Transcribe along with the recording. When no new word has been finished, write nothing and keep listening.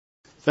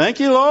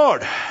Thank you,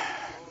 Lord.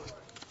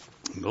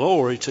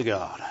 Glory to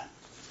God.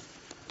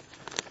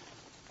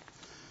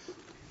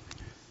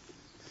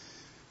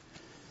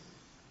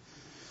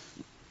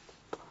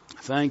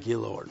 Thank you,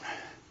 Lord.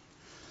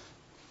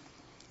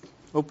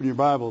 Open your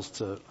Bibles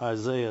to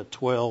Isaiah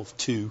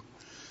 12:2.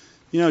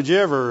 Did you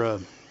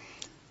ever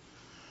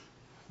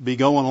be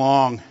going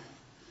along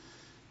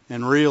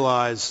and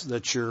realize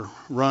that you're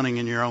running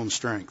in your own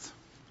strength?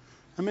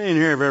 How many in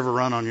here have ever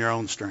run on your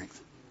own strength?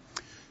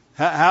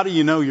 How do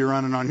you know you're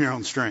running on your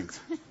own strength?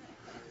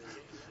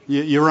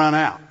 You run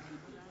out.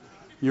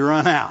 You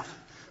run out.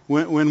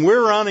 When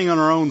we're running on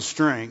our own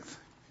strength,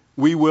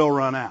 we will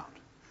run out.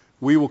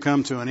 We will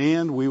come to an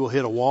end. We will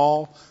hit a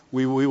wall.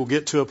 We will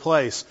get to a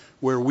place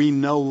where we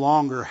no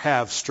longer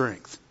have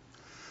strength.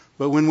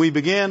 But when we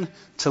begin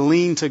to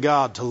lean to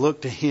God, to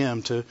look to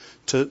Him,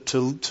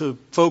 to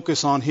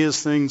focus on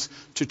His things,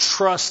 to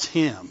trust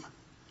Him,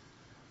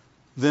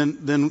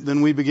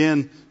 then we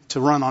begin to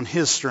run on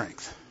His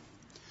strength.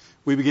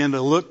 We begin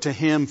to look to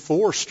Him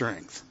for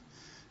strength.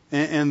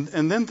 And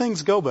then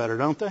things go better,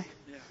 don't they?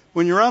 Yeah.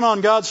 When you run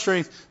on God's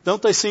strength,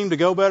 don't they seem to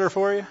go better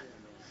for you?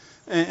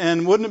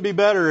 And wouldn't it be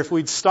better if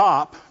we'd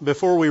stop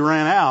before we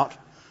ran out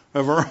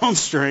of our own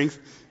strength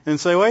and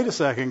say, wait a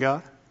second,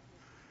 God.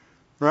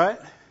 Right?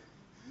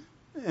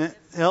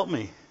 Help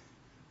me.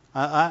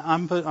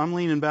 I'm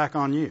leaning back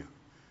on you.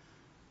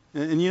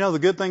 And the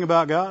good thing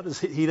about God is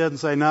He doesn't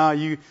say, no,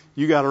 you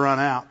got to run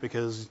out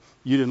because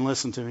you didn't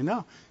listen to me.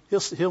 No,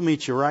 He'll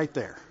meet you right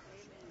there.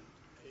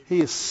 He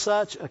is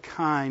such a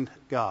kind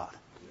God,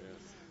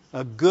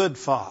 a good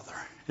Father,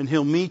 and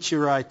He'll meet you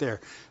right there.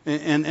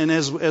 And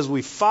as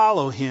we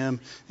follow Him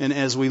and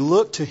as we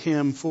look to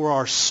Him for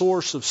our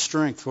source of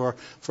strength, for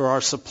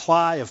our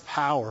supply of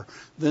power,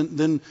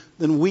 then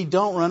we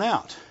don't run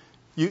out.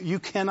 You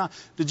cannot.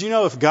 Did you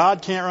know if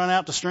God can't run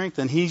out to strength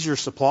and He's your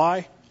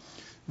supply,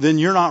 then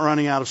you're not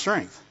running out of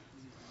strength.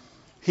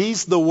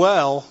 He's the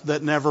well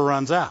that never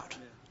runs out.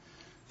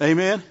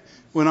 Amen?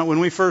 When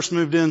we first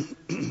moved in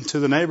to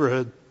the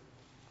neighborhood,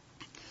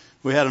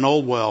 we had an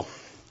old well.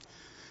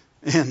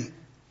 And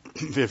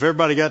if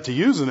everybody got to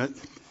using it,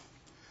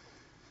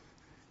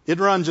 it'd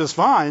run just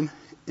fine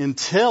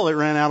until it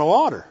ran out of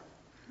water.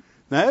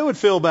 Now, it would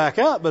fill back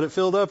up, but it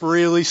filled up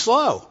really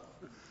slow.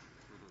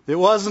 It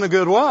wasn't a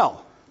good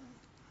well.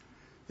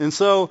 And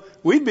so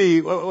we'd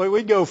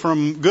go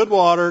from good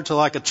water to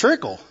like a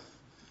trickle.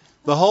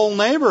 The whole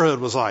neighborhood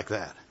was like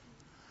that.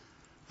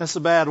 That's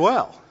a bad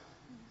well.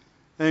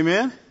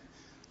 Amen?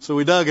 So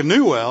we dug a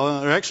new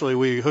well. Actually,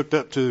 we hooked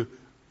up to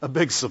a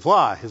big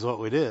supply is what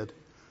we did.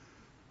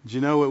 Did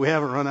you know we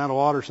haven't run out of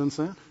water since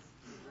then?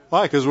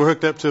 Why? Because we're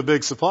hooked up to a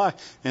big supply.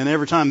 And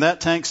every time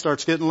that tank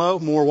starts getting low,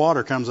 more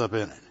water comes up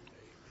in it.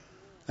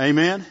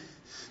 Amen?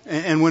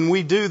 And when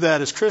we do that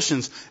as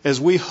Christians,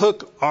 as we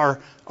hook our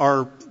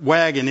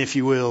wagon, if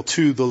you will,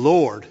 to the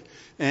Lord,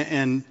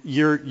 and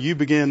you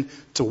begin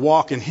to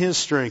walk in His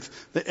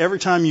strength, that every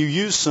time you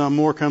use some,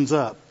 more comes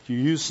up. You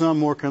use some,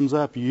 more comes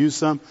up. You use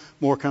some,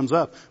 more comes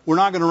up. We're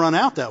not going to run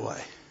out that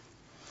way.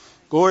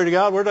 Glory to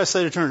God. Where did I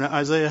say to turn?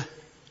 Isaiah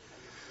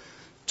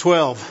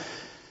 12,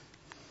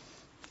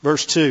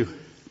 verse 2. It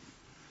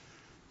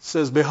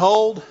says,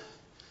 Behold,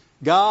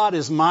 God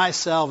is my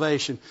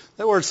salvation.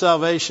 That word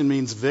salvation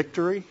means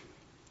victory,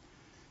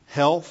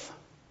 health,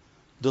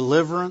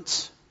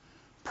 deliverance,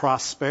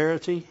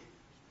 prosperity.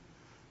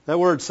 That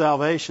word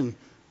salvation,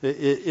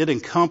 it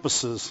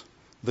encompasses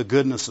the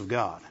goodness of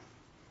God.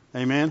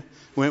 Amen?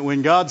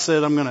 When God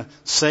said, I'm going to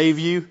save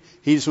you,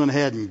 He just went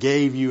ahead and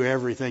gave you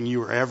everything you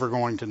were ever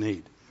going to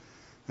need.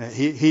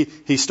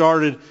 He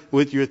started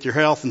with you at your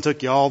health and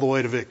took you all the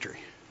way to victory.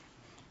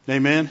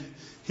 Amen?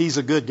 He's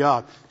a good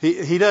God.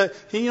 He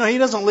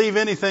doesn't leave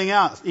anything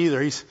out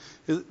either.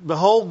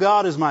 Behold,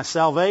 God is my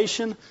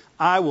salvation.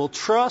 I will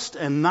trust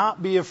and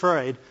not be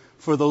afraid.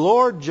 For the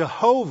Lord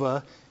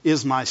Jehovah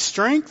is my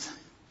strength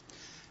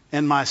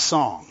and my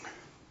song.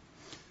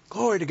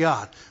 Glory to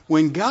God.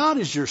 When God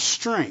is your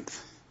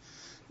strength,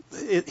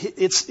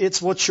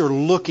 it's what you're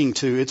looking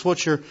to. It's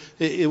what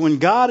when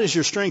God is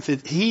your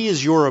strength, He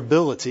is your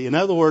ability. In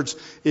other words,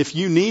 if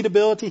you need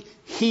ability,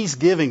 He's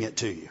giving it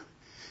to you.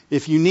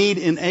 If you need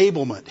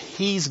enablement,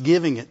 He's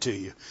giving it to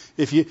you.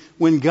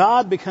 When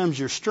God becomes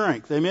your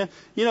strength, amen.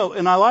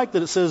 And I like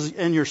that it says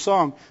in your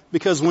song,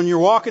 because when you're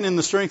walking in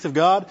the strength of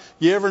God,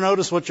 you ever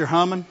notice what you're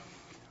humming?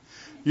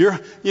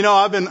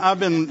 I've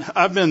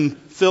been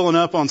filling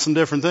up on some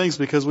different things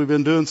because we've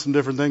been doing some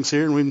different things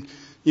here, and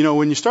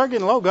when you start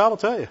getting low, God will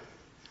tell you,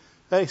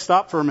 hey,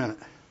 stop for a minute.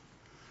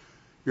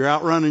 You're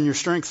outrunning your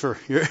strength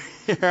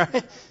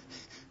right?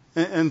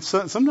 And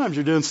sometimes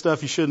you're doing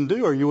stuff you shouldn't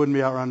do, or you wouldn't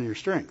be outrunning your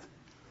strength.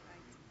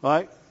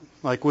 Like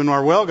when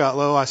our well got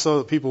low, I saw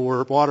that people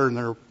were watering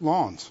their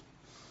lawns.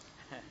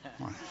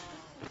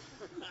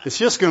 It's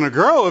just going to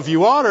grow if you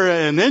water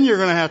it, and then you're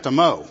going to have to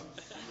mow.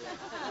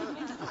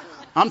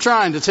 I'm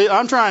trying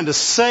to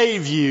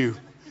save you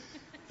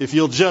if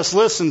you'll just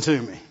listen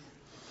to me.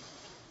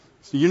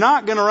 So you're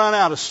not going to run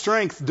out of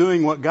strength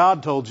doing what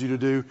God told you to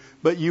do,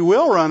 but you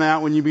will run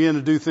out when you begin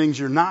to do things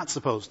you're not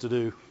supposed to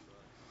do.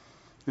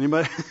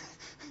 Anybody?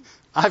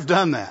 I've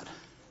done that.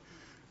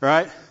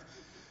 Right?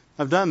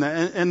 I've done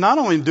that. And not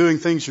only doing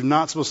things you're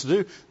not supposed to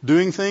do,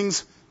 doing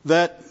things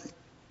that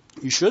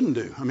you shouldn't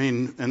do. I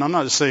mean, and I'm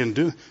not just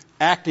saying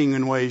acting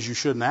in ways you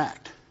shouldn't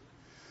act.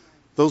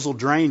 Those will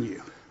drain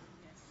you.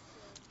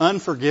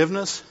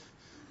 Unforgiveness,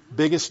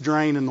 biggest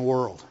drain in the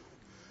world.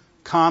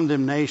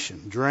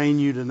 Condemnation, drain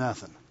you to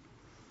nothing.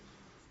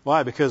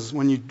 Why? Because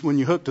when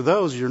you hook to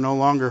those, you're no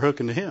longer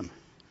hooking to Him.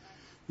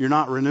 You're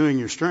not renewing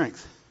your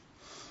strength.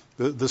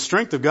 The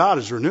strength of God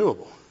is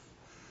renewable,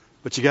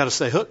 but you got to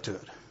stay hooked to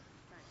it.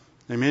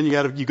 Amen.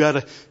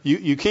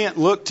 You can't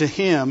look to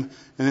Him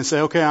and then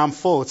say, okay, I'm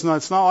full. It's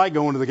not like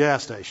going to the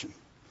gas station,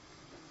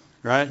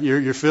 right?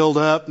 You're filled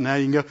up. Now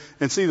you can go.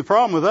 And see, the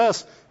problem with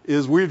us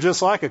is we're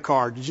just like a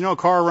car. Did you know a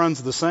car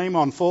runs the same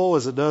on full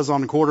as it does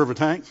on a quarter of a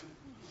tank?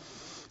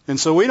 And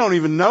so we don't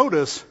even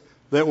notice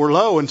that we're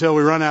low until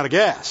we run out of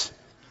gas.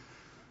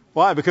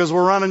 Why? Because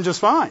we're running just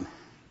fine.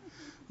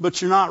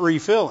 But you're not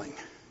refilling.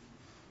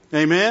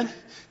 Amen?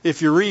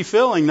 If you're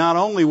refilling, not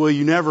only will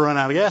you never run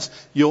out of gas,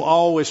 you'll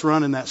always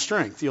run in that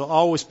strength. You'll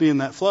always be in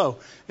that flow.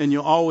 And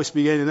you'll always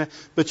be gaining that.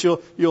 But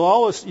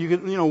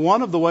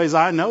one of the ways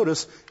I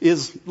notice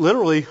is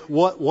literally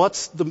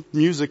what's the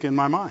music in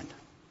my mind.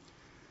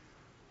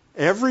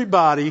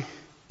 Everybody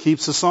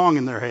keeps a song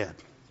in their head.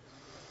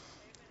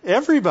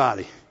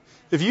 Everybody.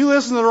 If you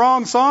listen to the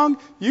wrong song,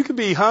 you could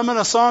be humming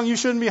a song you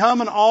shouldn't be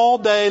humming all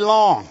day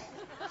long.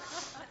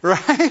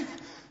 Right?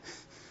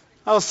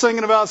 I was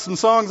singing about some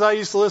songs I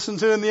used to listen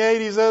to in the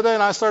 80s the other day,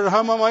 and I started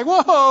humming. I'm like,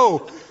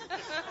 whoa!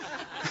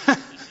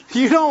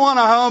 You don't want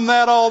to hum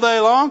that all day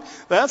long.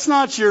 That's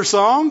not your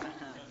song.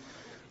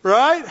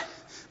 Right?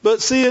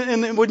 But see,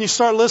 and when you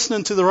start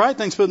listening to the right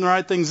things, putting the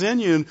right things in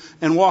you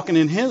and walking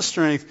in His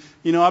strength,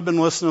 I've been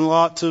listening a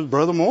lot to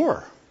Brother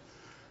Moore.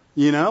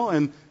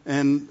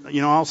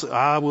 I'll say,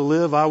 I will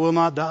live, I will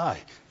not die.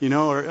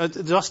 Or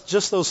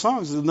just those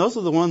songs. And those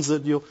are the ones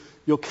that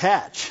you'll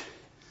catch.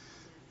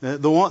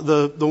 The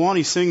one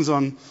he sings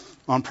on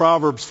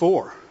Proverbs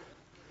 4.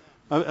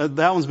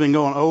 That one's been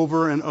going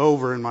over and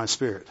over in my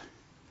spirit.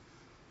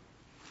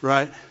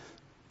 Right?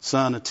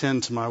 Son,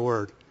 attend to my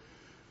word.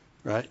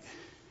 Right?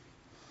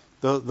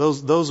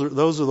 Those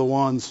are the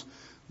ones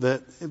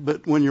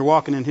but when you're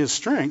walking in His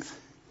strength,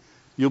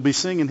 you'll be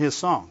singing His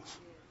songs.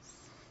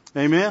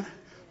 Amen?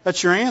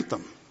 That's your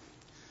anthem.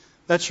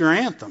 That's your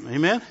anthem.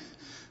 Amen?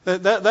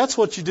 That's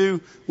what you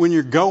do when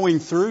you're going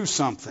through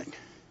something.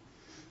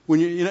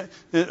 I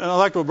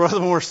like what Brother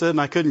Moore said, and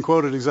I couldn't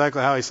quote it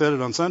exactly how he said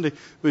it on Sunday,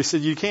 but he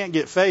said, you can't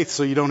get faith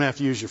so you don't have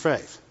to use your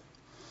faith.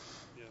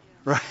 Yeah.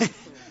 Right?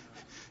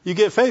 You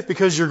get faith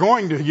because you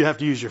have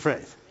to use your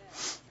faith.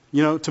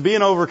 To be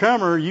an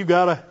overcomer, you've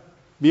got to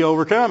be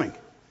overcoming.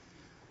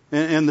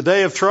 And the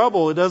day of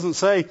trouble, it doesn't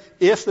say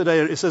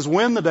it says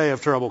when the day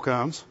of trouble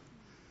comes.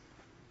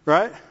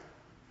 Right?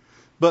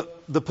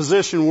 But the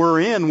position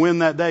we're in when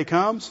that day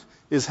comes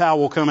is how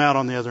we'll come out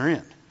on the other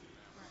end.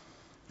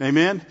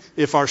 Amen?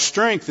 If our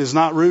strength is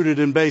not rooted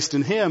and based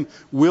in Him,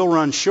 we'll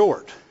run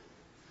short.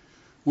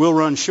 We'll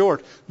run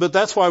short. But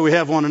that's why we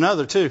have one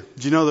another too.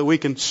 Do you know that we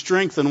can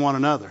strengthen one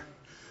another?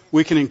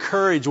 We can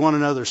encourage one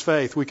another's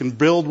faith. We can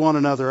build one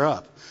another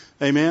up.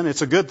 Amen?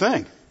 It's a good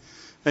thing.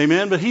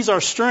 Amen? But He's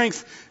our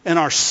strength and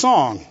our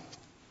song.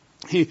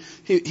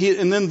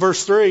 And then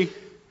verse 3.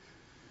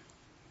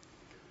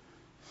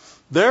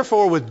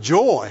 Therefore with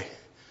joy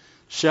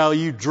shall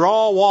you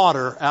draw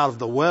water out of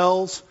the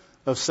wells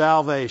of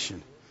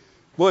salvation.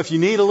 Boy, if you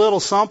need a little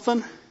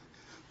something,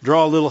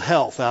 draw a little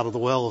health out of the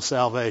well of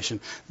salvation.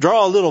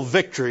 Draw a little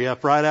victory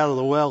up right out of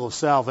the well of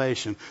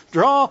salvation.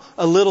 Draw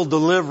a little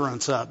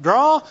deliverance up.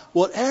 Draw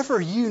whatever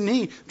you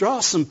need. Draw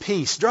some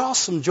peace. Draw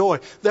some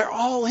joy. They're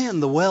all in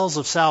the wells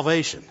of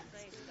salvation.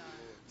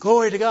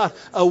 Glory to God.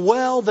 A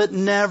well that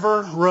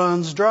never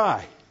runs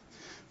dry.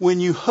 When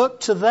you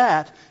hook to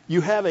that, you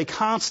have a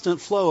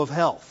constant flow of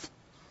health.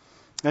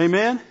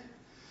 Amen?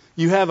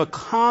 You have a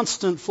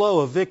constant flow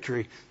of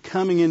victory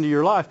coming into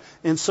your life.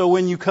 And so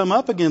when you come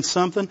up against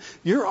something,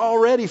 you're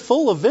already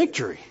full of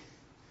victory.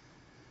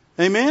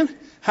 Amen?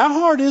 How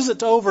hard is it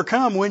to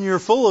overcome when you're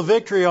full of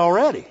victory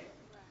already?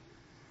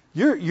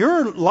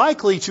 You're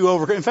likely to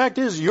overcome. In fact,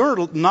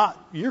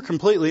 you're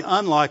completely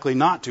unlikely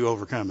not to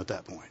overcome at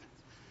that point.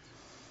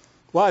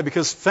 Why?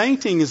 Because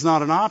fainting is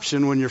not an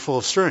option when you're full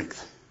of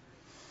strength.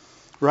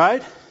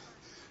 Right?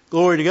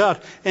 Glory to God.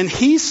 And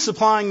He's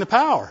supplying the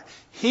power.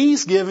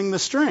 He's giving the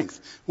strength.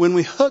 When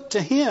we hook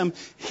to Him,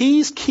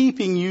 He's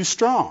keeping you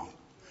strong.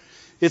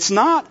 It's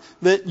not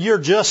that you're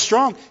just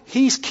strong.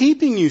 He's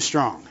keeping you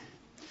strong.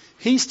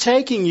 He's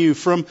taking you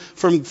from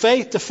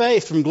faith to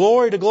faith, from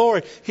glory to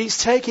glory. He's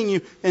taking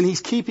you and He's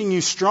keeping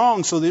you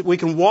strong so that we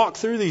can walk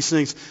through these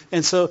things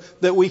and so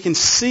that we can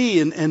see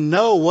and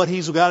know what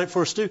He's got it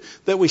for us to do,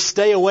 that we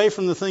stay away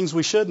from the things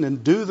we shouldn't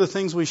and do the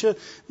things we should.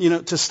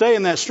 To stay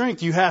in that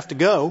strength, you have to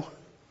go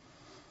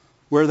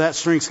where that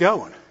strength's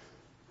going.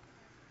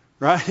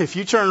 Right? If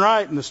you turn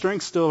right and the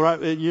strength's still right,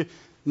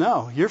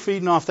 you're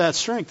feeding off that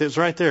strength that's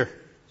right there.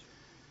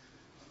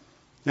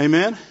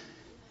 Amen?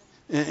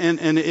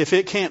 And if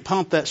it can't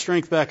pump that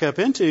strength back up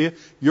into you,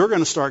 you're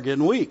going to start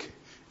getting weak.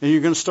 And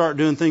you're going to start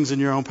doing things in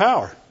your own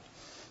power.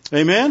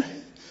 Amen?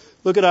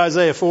 Look at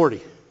Isaiah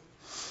 40,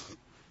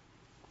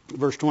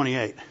 verse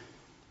 28.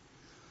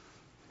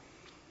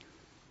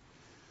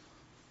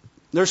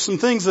 There's some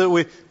things that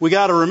we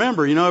got to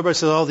remember. You know, everybody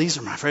says, oh, these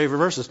are my favorite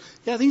verses.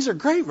 Yeah, these are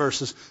great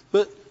verses.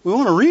 But we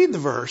want to read the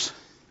verse.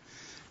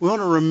 We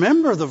want to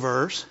remember the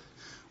verse.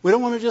 We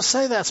don't want to just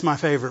say that's my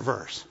favorite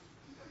verse.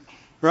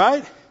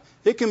 Right?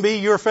 It can be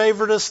your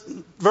favorite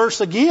verse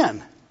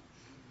again.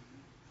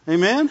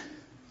 Amen?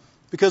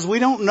 Because we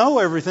don't know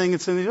everything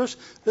that's in the verse.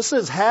 This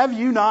says, have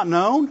you not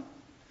known?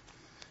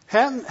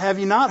 Have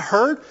you not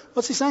heard?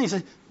 What's he saying? He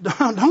said,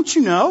 don't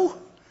you know?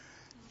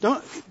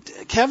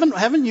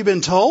 Haven't you been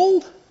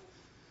told?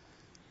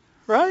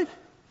 Right?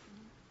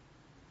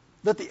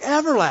 That the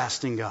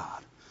everlasting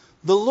God,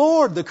 the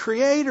Lord, the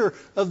creator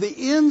of the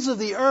ends of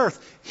the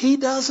earth, He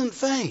doesn't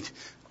faint.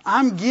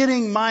 I'm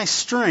getting my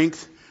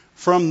strength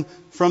from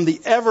the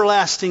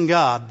everlasting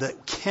God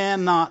that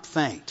cannot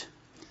faint,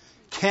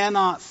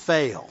 cannot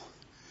fail,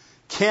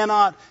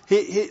 cannot,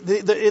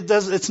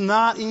 it's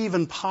not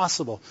even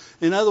possible.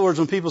 In other words,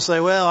 when people say,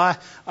 well,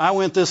 I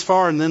went this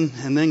far and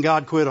then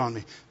God quit on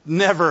me.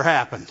 Never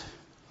happened.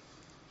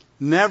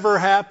 Never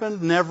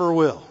happened, never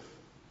will.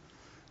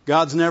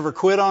 God's never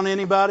quit on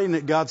anybody,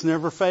 and God's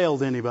never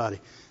failed anybody.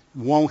 It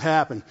won't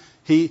happen.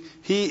 He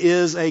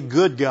is a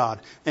good God,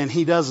 and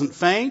He doesn't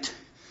faint.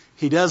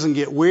 He doesn't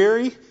get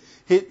weary.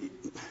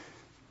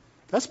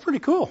 That's pretty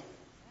cool.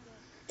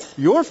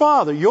 Your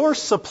Father, your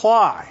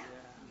supply,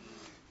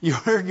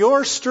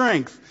 your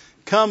strength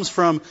comes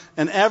from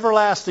an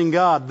everlasting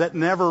God that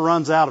never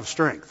runs out of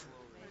strength.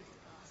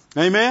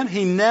 Amen?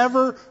 He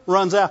never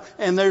runs out.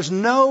 And there's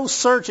no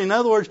searching. In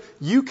other words,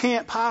 you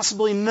can't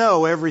possibly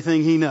know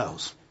everything He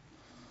knows.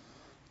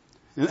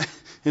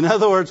 In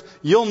other words,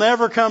 you'll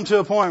never come to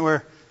a point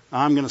where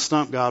I'm going to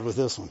stump God with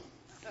this one.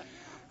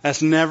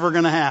 That's never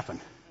going to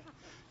happen.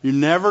 You're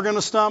never going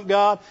to stump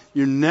God.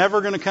 You're never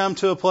going to come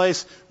to a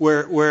place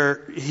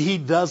where He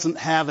doesn't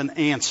have an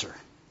answer.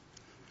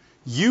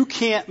 You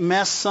can't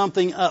mess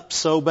something up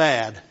so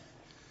bad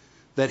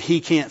that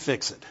He can't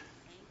fix it.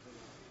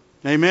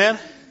 Amen?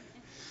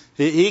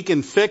 He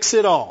can fix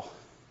it all.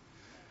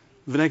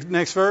 The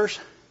next verse.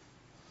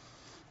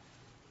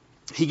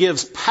 He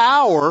gives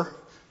power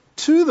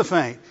to the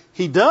faint.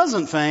 He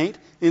doesn't faint.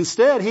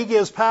 Instead, He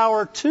gives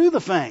power to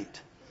the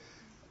faint.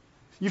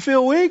 You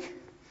feel weak?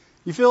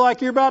 You feel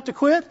like you're about to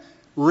quit?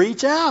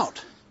 Reach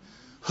out.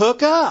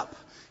 Hook up.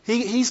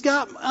 He's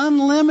got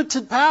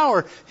unlimited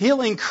power.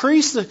 He'll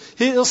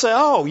say,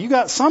 oh, you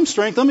got some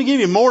strength. Let me give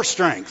you more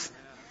strength.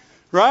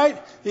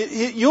 Right?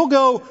 You'll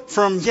go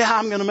from,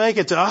 I'm going to make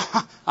it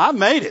to, I've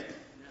made it.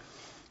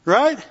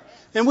 Right?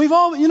 And we've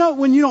all,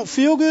 when you don't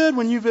feel good,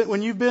 when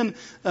you've been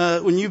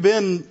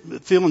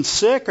feeling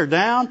sick or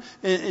down,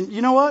 and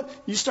you know what?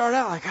 You start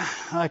out like,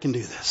 I can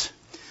do this.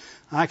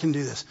 I can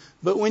do this.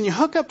 But when you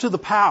hook up to the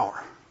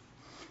power,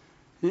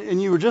 and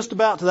you were just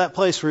about to that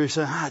place where you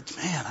say,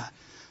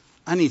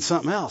 I need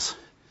something else.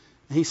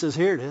 And He says,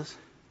 here it is.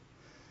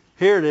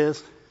 Here it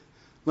is.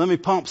 Let me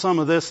pump some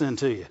of this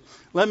into you.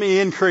 Let me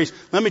increase.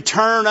 Let me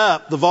turn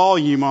up the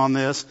volume on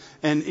this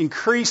and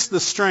increase the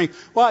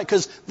strength. Why?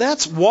 Because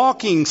that's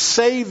walking,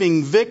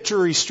 saving,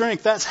 victory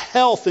strength. That's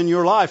health in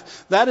your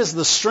life. That is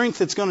the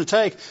strength it's going to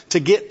take to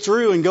get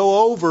through and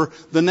go over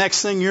the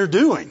next thing you're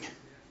doing.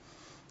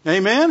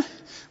 Amen?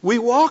 We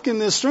walk in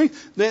this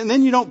strength, and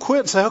then you don't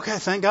quit and say, okay,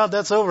 thank God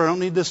that's over. I don't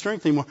need this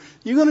strength anymore.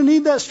 You're going to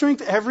need that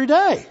strength every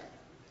day.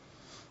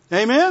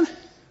 Amen?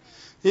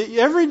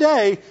 Every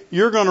day,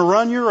 you're going to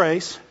run your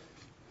race.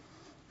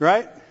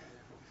 Right?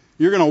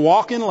 You're going to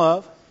walk in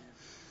love.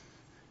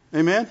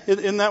 Amen?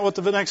 Isn't that what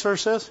the next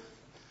verse says?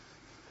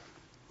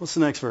 What's the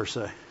next verse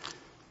say?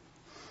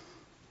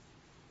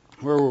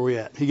 Where were we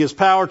at? He gives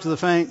power to the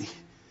faint,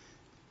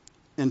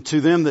 and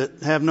to them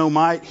that have no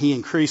might, He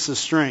increases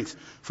strength.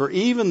 For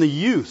even the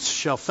youths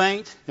shall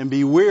faint and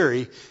be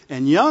weary,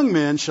 and young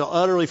men shall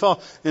utterly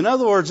fall. In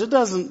other words, you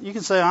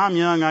can say, I'm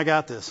young, I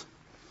got this.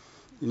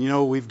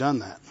 And we've done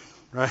that,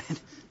 right?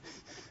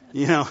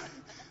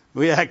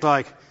 We act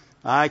like,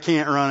 I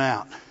can't run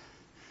out.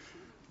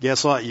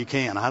 Guess what? You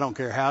can. I don't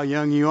care how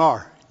young you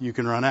are. You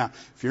can run out.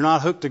 If you're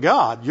not hooked to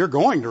God, you're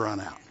going to run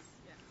out.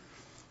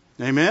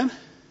 Amen?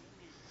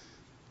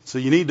 So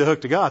you need to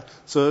hook to God.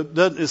 So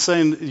it's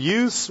saying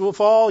youths will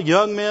fall,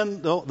 young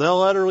men,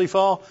 they'll utterly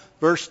fall.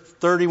 Verse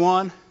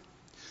 31.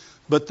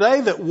 But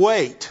they that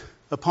wait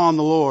upon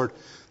the Lord,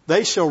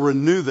 they shall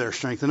renew their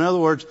strength. In other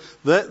words,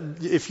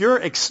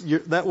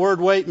 that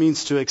word wait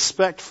means to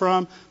expect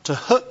from, to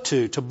hook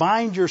to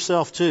bind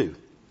yourself to.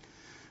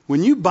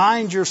 When you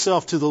bind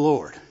yourself to the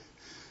Lord,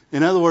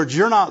 in other words,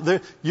 you're not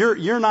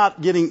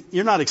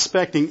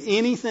expecting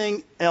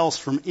anything else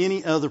from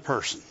any other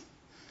person.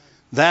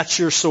 That's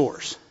your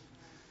source.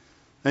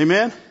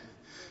 Amen?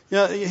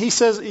 He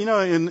says,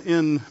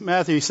 in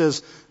Matthew, he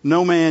says,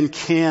 no man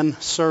can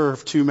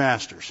serve two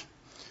masters.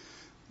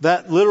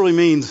 That literally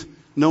means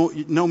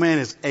no man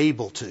is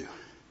able to.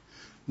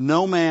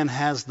 no man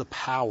has the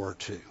power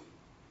to.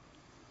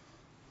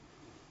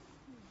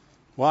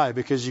 Why?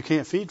 Because you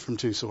can't feed from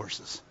two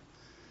sources.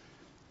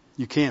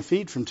 You can't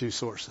feed from two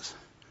sources.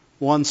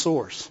 One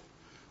source,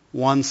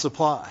 one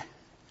supply.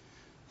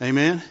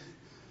 Amen?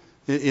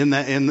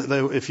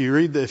 If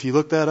you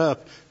look that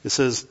up, it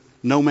says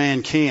no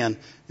man can,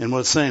 and what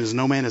it's saying is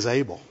no man is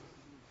able.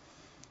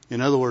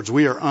 In other words,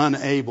 we are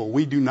unable.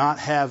 We do not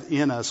have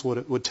in us what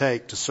it would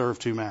take to serve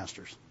two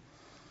masters.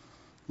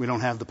 We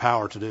don't have the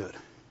power to do it.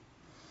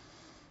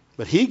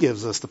 But He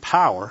gives us the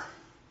power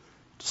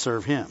to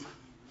serve Him.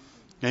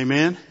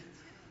 Amen?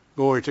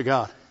 Glory to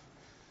God.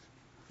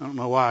 I don't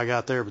know why I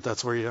got there, but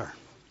that's where you are.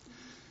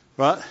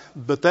 Right?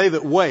 But they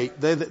that wait,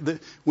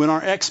 when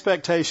our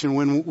expectation,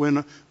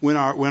 when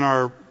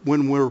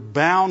we're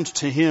bound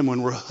to Him,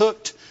 when we're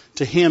hooked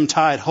to Him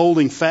tight,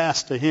 holding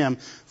fast to Him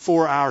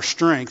for our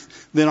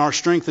strength, then our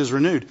strength is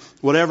renewed.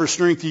 Whatever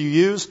strength you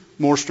use,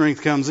 more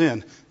strength comes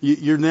in.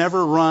 You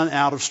never run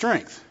out of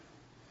strength.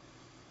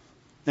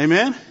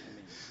 Amen?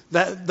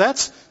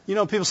 That's,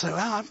 people say,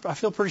 well, I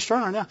feel pretty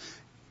strong right now.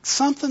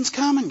 Something's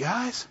coming,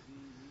 guys.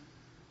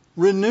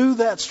 Renew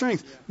that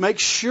strength. Make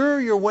sure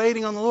you're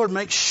waiting on the Lord.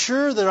 Make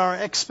sure that our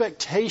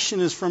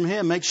expectation is from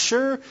Him. Make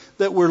sure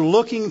that we're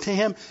looking to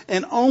Him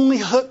and only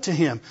hooked to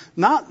Him.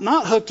 Not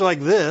hooked like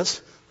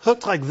this,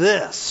 hooked like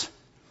this.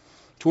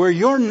 To where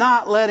you're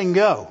not letting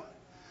go.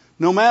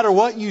 No matter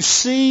what you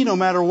see, no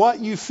matter what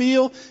you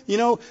feel.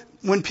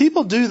 When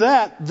people do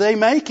that, they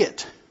make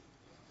it.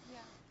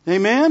 Yeah.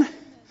 Amen?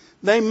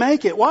 They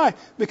make it. Why?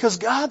 Because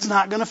God's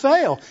not going to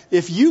fail.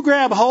 If you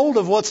grab hold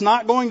of what's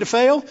not going to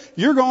fail,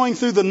 you're going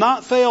through the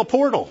not fail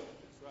portal.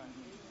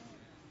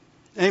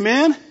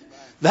 Amen?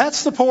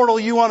 That's the portal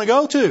you want to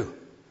go to.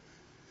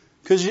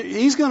 Because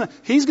He's going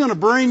to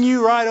bring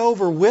you right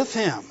over with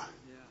Him.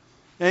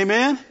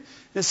 Amen?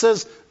 It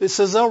says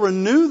they'll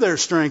renew their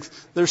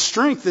strength. Their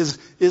strength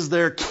is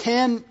their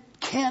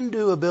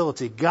can-do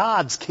ability.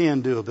 God's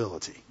can-do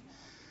ability.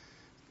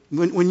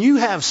 When you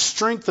have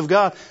strength of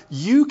God,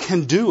 you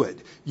can do it.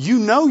 You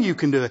know you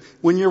can do it.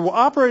 When you're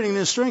operating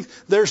this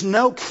strength, there's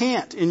no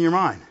can't in your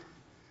mind.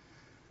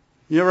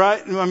 You're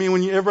right? I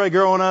mean, everybody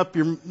growing up,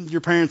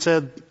 your parents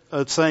had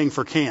a saying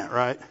for can't,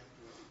 right?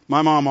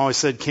 My mom always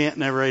said, can't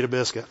never ate a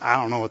biscuit. I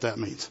don't know what that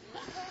means.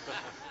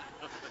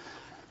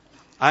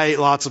 I ate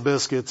lots of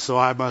biscuits, so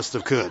I must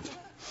have could.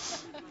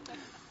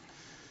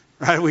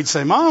 Right? We'd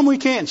say, Mom, we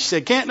can't. She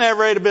said, can't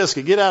never ate a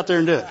biscuit. Get out there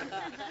and do it.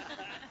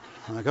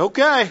 I'm like,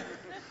 okay.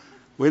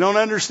 We don't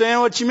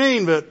understand what you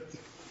mean, but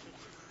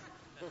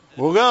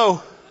we'll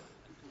go.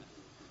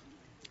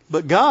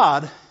 But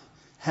God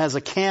has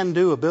a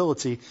can-do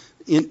ability.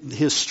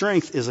 His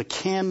strength is a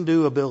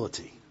can-do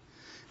ability.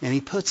 And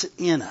He puts it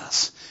in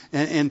us.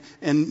 And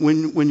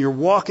when you're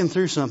walking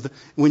through something,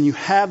 when you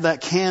have that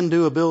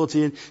can-do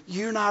ability, and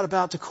you're not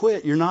about to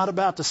quit. You're not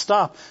about to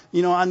stop.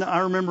 I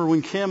remember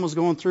when Kim was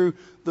going through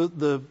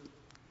the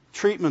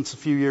treatments a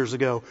few years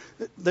ago,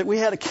 that we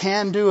had a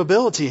can-do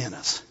ability in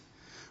us.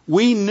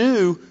 We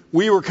knew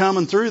we were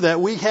coming through that.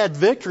 We had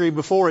victory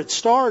before it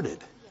started.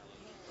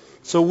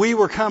 So we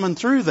were coming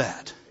through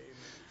that.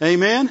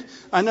 Amen?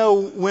 I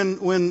know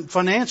when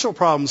financial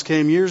problems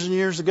came years and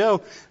years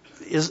ago,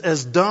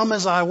 as dumb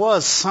as I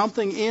was,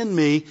 something in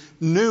me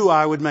knew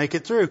I would make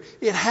it through.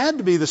 It had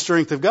to be the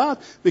strength of God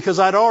because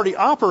I'd already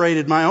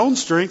operated my own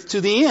strength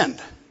to the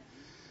end.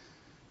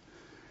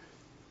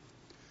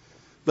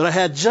 But I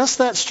had just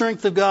that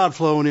strength of God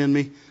flowing in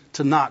me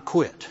to not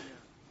quit.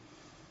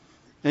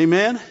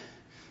 Amen?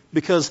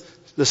 Because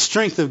the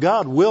strength of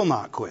God will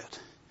not quit.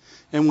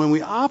 And when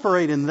we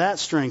operate in that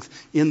strength,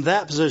 in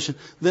that position,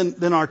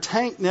 then our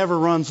tank never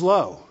runs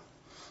low.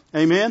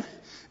 Amen?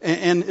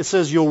 And it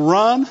says you'll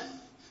run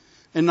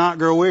and not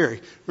grow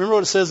weary. Remember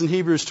what it says in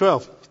Hebrews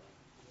 12?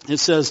 It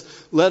says,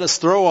 let us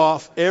throw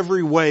off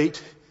every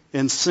weight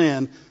and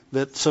sin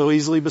that so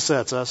easily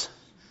besets us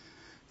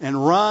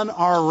and run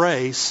our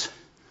race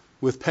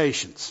with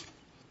patience.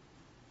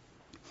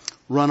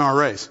 Run our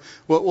race.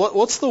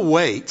 What's the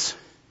weights?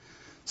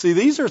 See,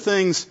 these are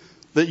things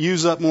that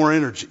use up more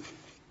energy.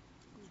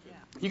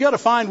 You got to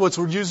find what's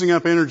using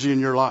up energy in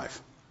your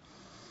life.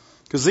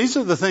 Because these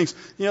are the things,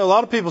 a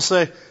lot of people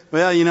say,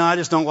 well, I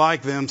just don't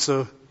like them,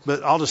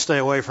 but I'll just stay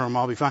away from them,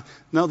 I'll be fine.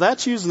 No,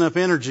 that's using up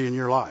energy in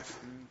your life.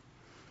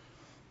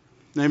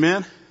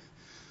 Amen?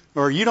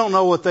 Or you don't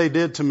know what they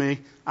did to me,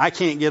 I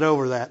can't get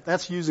over that.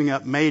 That's using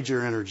up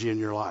major energy in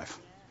your life.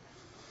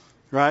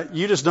 Right?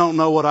 You just don't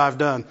know what I've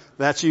done.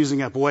 That's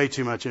using up way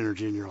too much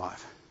energy in your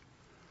life.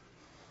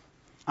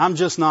 I'm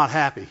just not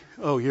happy.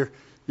 Oh, you're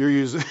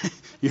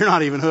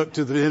not even hooked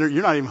to the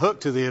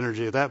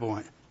energy at that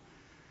point.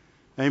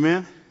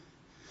 Amen.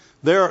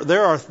 There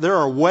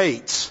are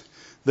weights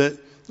that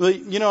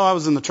I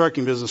was in the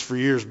trucking business for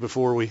years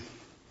before we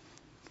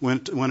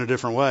went a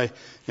different way,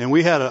 and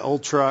we had an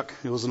old truck.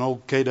 It was an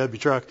old KW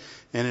truck,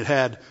 and it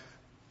had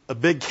a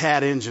big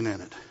Cat engine in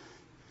it.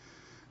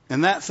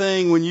 And that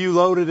thing, when you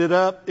loaded it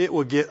up, it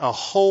would get a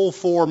whole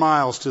 4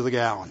 miles to the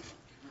gallon.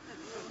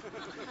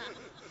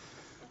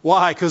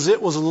 Why? Because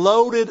it was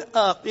loaded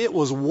up. It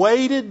was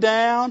weighted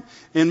down.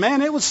 And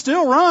man, it would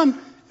still run.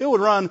 It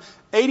would run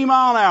 80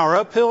 mile an hour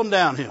uphill and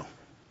downhill.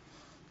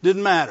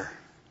 Didn't matter.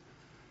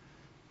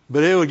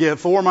 But it would get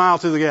 4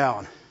 miles to the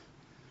gallon.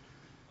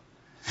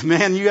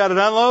 Man, you got it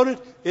unloaded,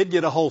 it'd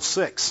get a whole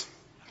 6.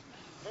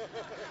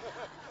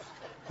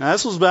 Now,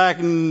 this was back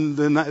in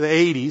the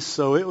 80s,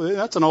 so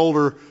that's an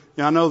older,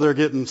 I know they're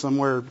getting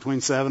somewhere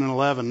between 7 and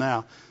 11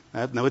 now,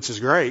 which is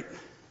great.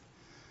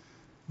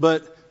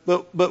 But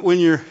when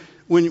you're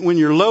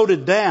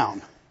loaded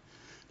down,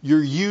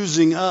 you're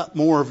using up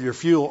more of your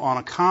fuel on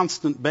a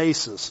constant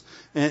basis,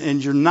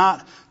 and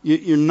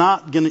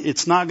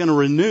it's not gonna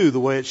renew the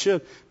way it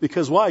should,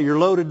 because why? You're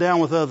loaded down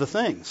with other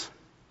things.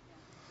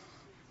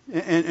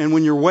 And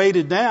when you're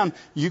weighted down,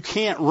 you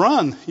can't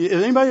run.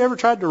 Has anybody ever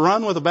tried to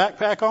run with a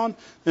backpack on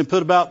and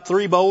put about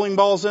 3 bowling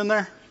balls in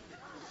there?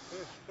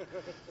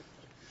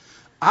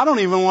 I don't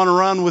even want to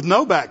run with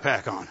no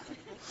backpack on,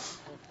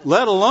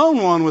 let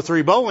alone one with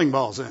 3 bowling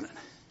balls in it.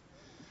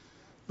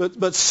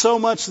 But so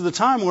much of the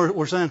time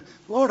we're saying,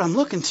 Lord, I'm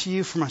looking to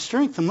you for my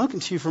strength. I'm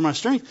looking to you for my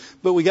strength.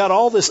 But we got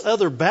all this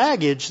other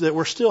baggage that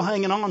we're still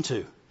hanging on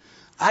to.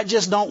 I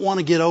just don't want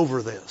to get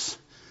over this.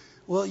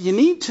 Well, you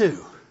need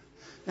to.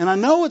 And I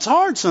know it's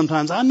hard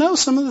sometimes. I know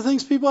some of the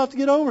things people have to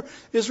get over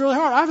is really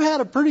hard. I've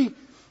had a pretty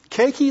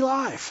cakey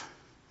life.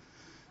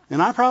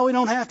 And I probably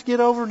don't have to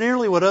get over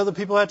nearly what other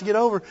people have to get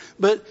over.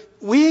 But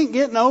we ain't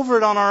getting over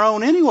it on our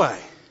own anyway.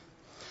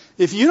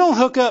 If you don't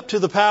hook up to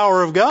the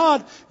power of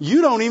God,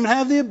 you don't even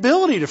have the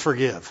ability to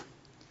forgive.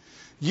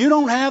 You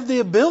don't have the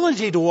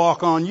ability to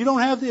walk on. You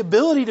don't have the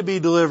ability to be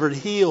delivered,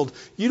 healed.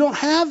 You don't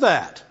have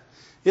that.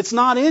 It's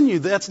not in you.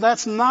 That's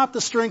not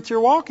the strength you're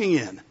walking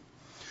in.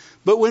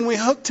 But when we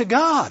hook to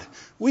God,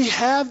 we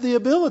have the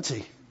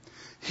ability.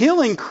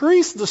 He'll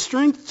increase the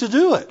strength to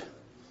do it.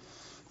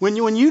 When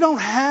you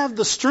don't have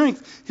the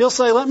strength, He'll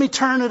say, let me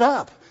turn it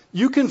up.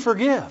 You can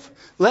forgive.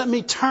 Let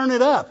me turn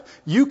it up.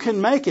 You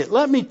can make it.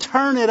 Let me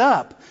turn it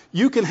up.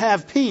 You can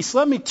have peace.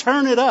 Let me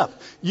turn it up.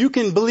 You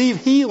can believe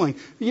healing.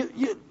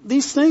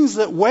 These things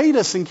that weight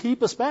us and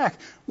keep us back,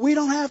 we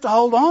don't have to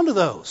hold on to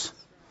those.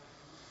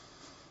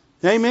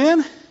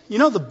 Amen? You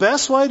know the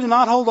best way to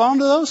not hold on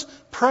to those?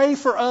 Pray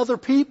for other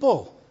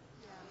people.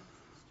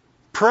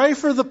 Pray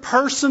for the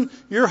person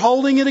you're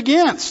holding it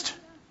against.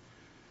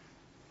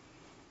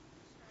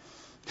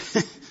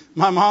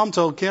 My mom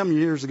told Kim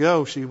years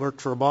ago, she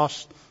worked for a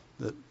boss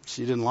that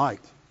she didn't like.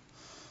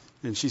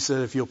 And she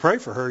said, if you'll pray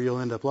for her, you'll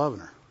end up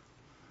loving her.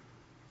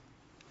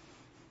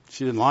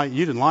 You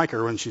didn't like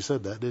her when she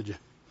said that, did you?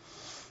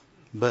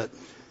 But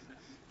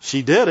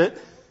she did it.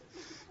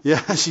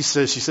 Yeah, she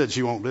said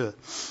she won't do it.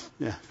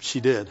 Yeah, she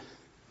did.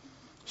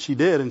 She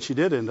did, and she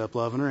did end up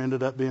loving her,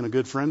 ended up being a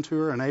good friend to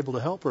her and able to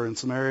help her in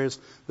some areas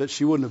that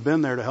she wouldn't have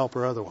been there to help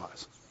her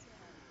otherwise.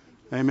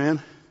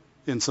 Amen?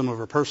 In some of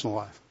her personal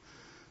life.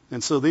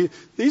 And so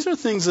these are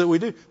things that we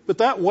do. But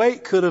that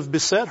weight could have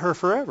beset her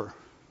forever.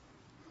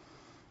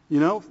 You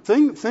know,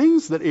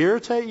 things that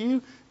irritate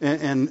you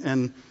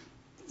and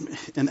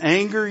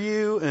anger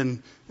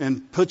you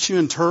and put you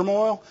in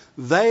turmoil,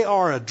 they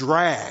are a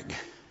drag.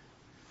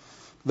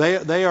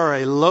 They are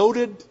a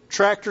loaded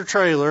tractor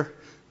trailer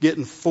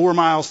getting 4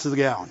 miles to the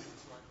gallon.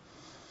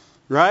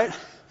 Right?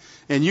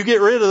 And you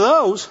get rid of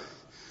those,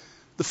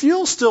 the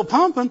fuel's still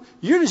pumping,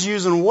 you're just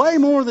using way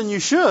more than you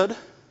should,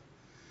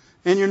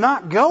 and you're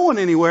not going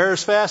anywhere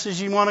as fast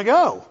as you want to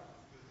go.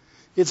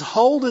 It's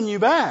holding you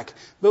back.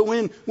 But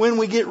when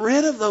we get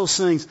rid of those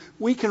things,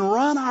 we can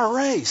run our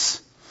race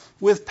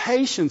with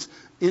patience,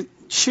 in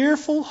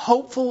cheerful,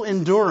 hopeful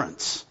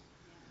endurance.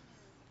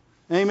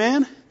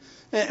 Amen?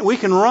 We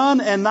can run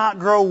and not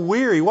grow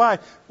weary. Why?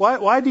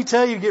 Why did He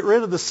tell you to get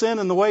rid of the sin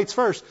and the weights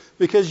first?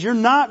 Because you're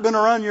not going to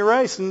run your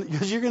race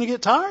because you're going to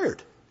get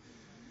tired.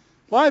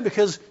 Why?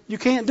 Because you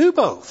can't do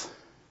both.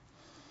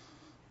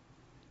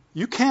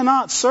 You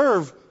cannot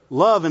serve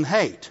love and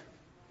hate.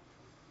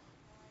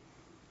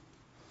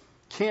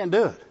 Can't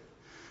do it.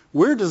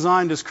 We're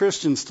designed as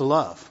Christians to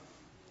love.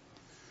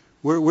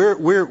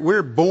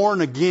 We're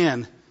born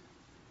again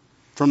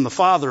from the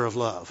Father of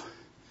love.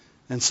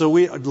 And so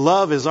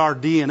love is our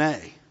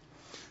DNA.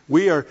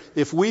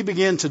 If we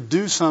begin to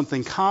do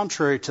something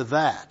contrary to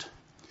that,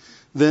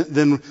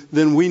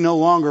 then we no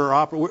longer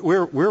operate.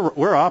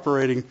 We're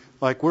operating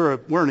like we're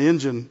an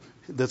engine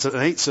that's an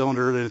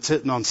 8-cylinder and it's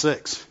hitting on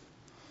 6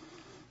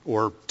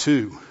 or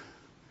 2.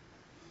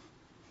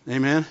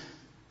 Amen.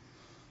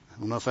 I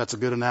don't know if that's a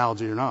good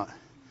analogy or not.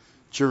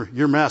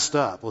 You're messed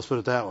up. Let's put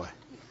it that way.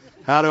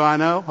 How do I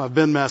know? I've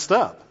been messed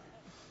up.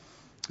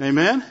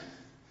 Amen.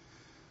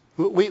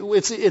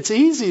 It's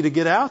easy to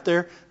get out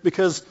there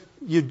because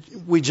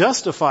we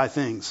justify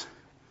things.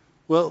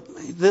 Well,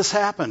 this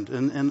happened,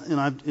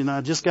 and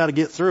I just got to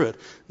get through it.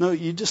 No,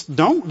 you just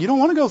don't. You don't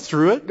want to go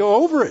through it.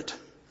 Go over it.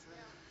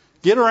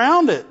 Get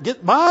around it.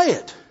 Get by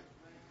it.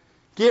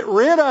 Get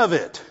rid of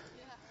it.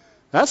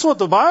 That's what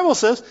the Bible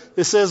says.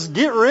 It says,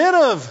 get rid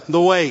of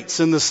the weights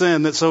and the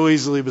sin that so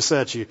easily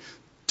besets you.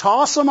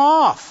 Toss them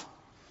off.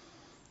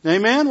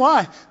 Amen?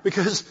 Why?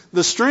 Because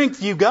the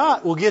strength you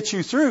got will get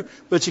you through,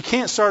 but you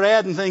can't start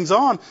adding things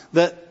on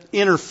that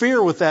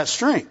interfere with that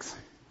strength.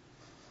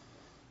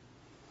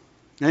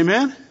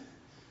 Amen?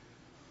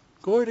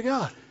 Glory to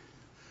God.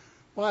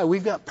 Why?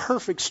 We've got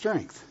perfect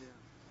strength.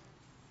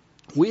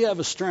 We have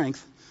a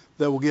strength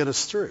that will get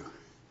us through.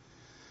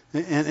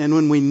 And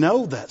when we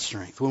know that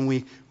strength, when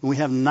we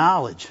have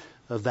knowledge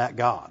of that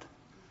God,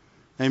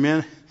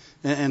 amen?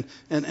 And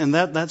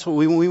that's what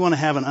we want to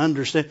have an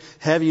understanding.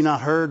 Have you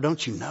not heard?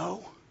 Don't you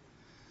know?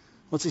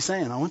 What's he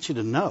saying? I want you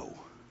to know.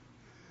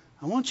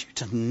 I want you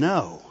to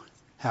know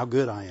how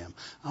good I am.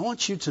 I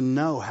want you to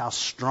know how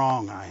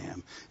strong I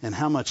am and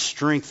how much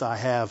strength I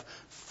have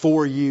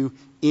for you,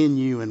 in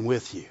you, and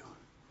with you.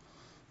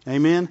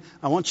 Amen?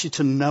 I want you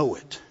to know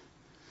it.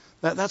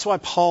 That's why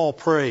Paul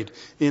prayed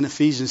in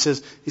Ephesians.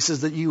 He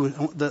says that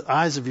the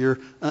eyes of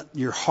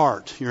your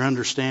heart, your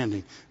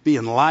understanding, be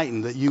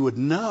enlightened, that you would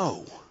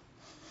know.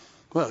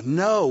 Well,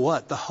 know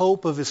what? The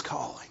hope of his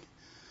calling.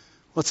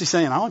 What's he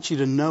saying? I want you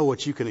to know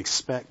what you can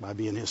expect by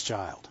being his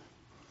child.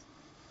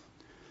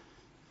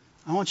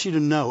 I want you to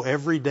know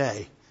every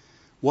day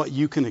what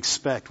you can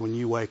expect when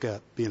you wake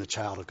up being a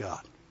child of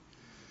God,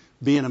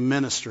 being a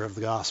minister of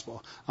the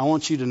gospel. I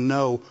want you to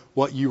know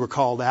what you were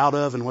called out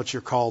of and what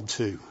you're called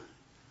to.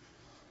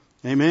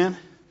 Amen?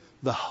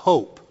 The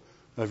hope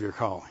of your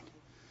calling.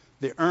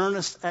 The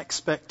earnest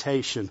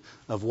expectation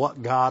of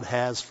what God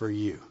has for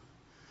you.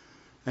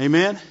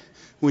 Amen?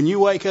 When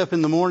you wake up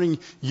in the morning,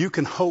 you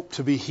can hope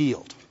to be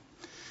healed.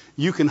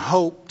 You can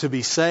hope to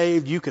be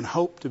saved. You can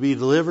hope to be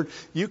delivered.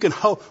 You can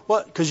hope.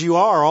 What? Because you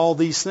are all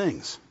these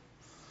things.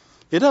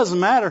 It doesn't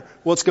matter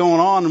what's going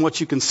on and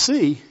what you can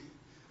see.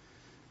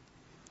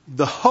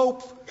 The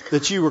hope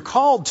that you were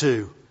called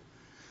to,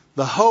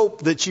 the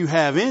hope that you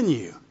have in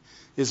you,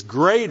 is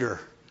greater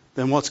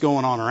than what's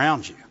going on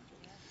around you.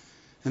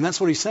 And that's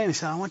what he's saying. He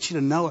said, I want you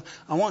to know it.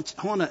 I want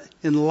to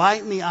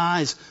enlighten the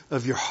eyes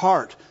of your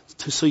heart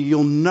so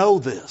you'll know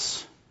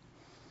this.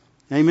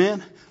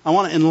 Amen? I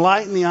want to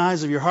enlighten the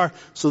eyes of your heart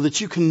so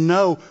that you can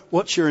know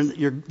what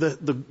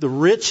the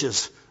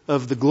riches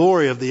of the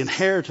glory of the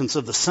inheritance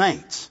of the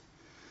saints.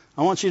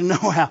 I want you to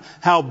know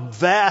how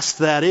vast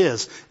that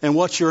is and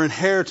what your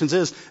inheritance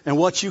is and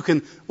what you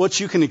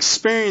can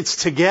experience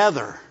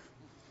together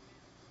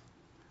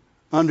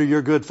under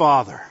your good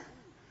Father.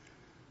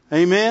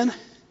 Amen?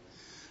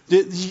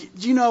 Do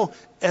you know,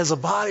 as a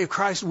body of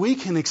Christ, we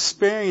can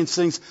experience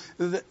things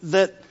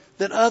that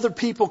other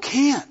people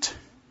can't.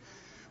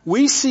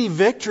 We see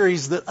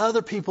victories that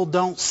other people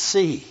don't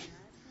see.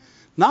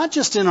 Not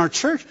just in our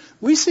church.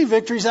 We see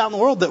victories out in the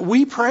world that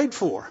we prayed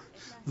for.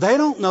 They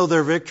don't know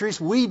their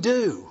victories. We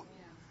do.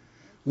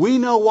 We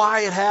know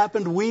why it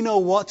happened. We know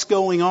what's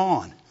going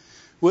on.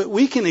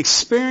 We can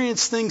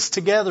experience things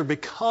together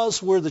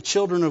because we're the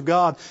children of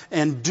God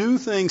and do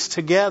things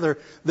together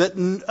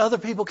that other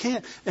people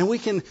can't. And we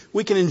can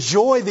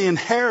enjoy the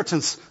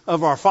inheritance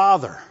of our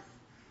Father.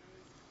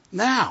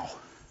 Now,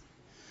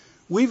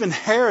 we've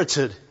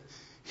inherited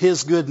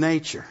His good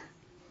nature.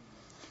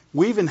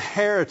 We've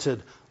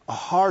inherited a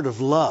heart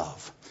of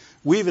love.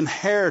 We've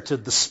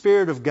inherited the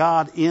Spirit of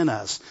God in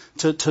us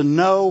to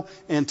know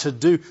and to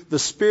do, the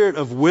Spirit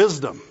of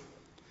wisdom.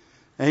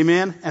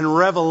 Amen? And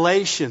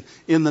revelation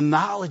in the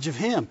knowledge of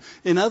Him.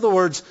 In other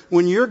words,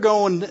 when you're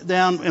going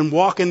down and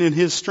walking in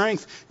His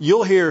strength,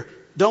 you'll hear,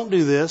 don't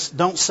do this,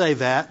 don't say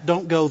that,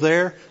 don't go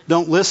there,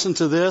 don't listen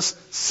to this,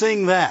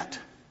 sing that.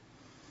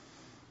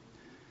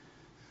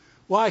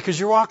 Why? Because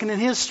you're walking in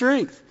His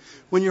strength.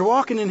 When you're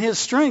walking in His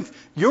strength,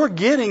 you're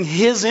getting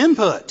His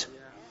input.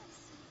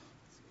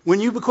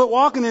 When you quit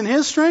walking in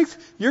His strength,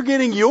 you're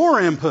getting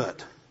your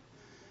input.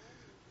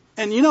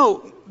 And you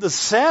know, the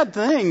sad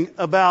thing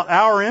about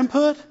our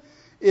input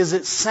is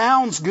it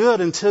sounds good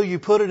until you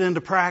put it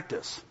into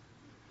practice.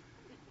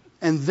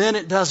 And then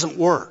it doesn't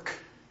work.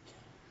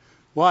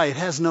 Why? It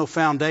has no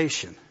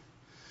foundation.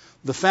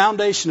 The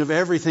foundation of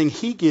everything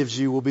He gives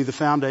you will be the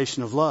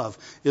foundation of love.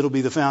 It'll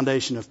be the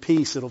foundation of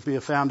peace. It'll be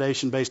a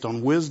foundation based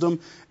on wisdom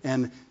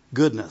and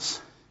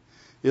goodness.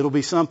 It'll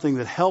be something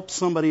that helps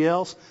somebody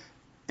else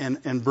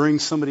and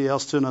brings somebody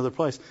else to another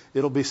place.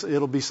 It'll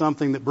be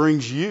something that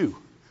brings you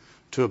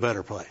to a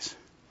better place.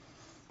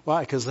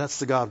 Why? Because that's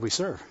the God we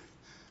serve.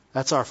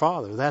 That's our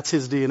Father. That's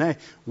His DNA.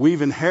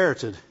 We've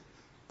inherited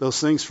those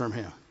things from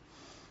Him.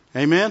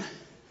 Amen?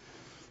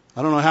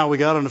 I don't know how we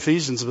got on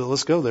Ephesians, but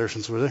let's go there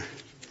since we're there.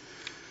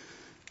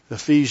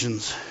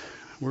 Ephesians.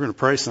 We're going to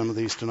pray some of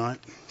these tonight.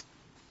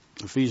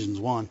 Ephesians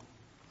 1.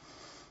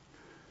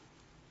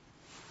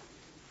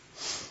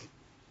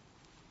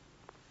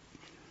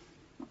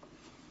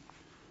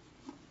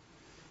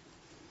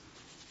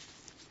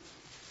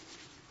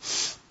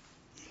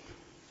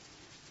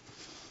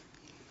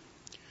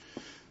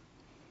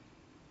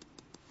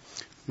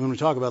 When we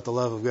talk about the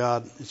love of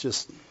God, it's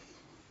just,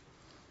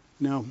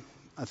 I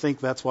think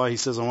that's why He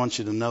says, I want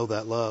you to know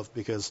that love,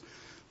 because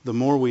the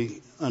more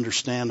we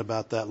understand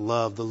about that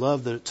love, the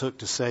love that it took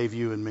to save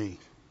you and me,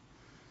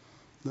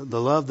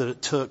 the love that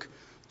it took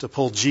to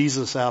pull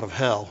Jesus out of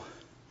hell,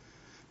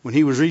 when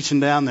He was reaching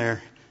down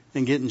there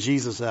in getting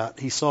Jesus out,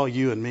 he saw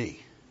you and me.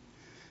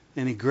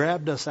 And he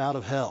grabbed us out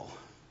of hell.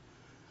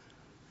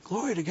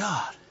 Glory to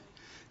God.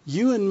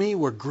 You and me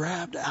were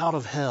grabbed out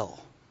of hell.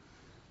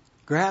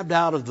 Grabbed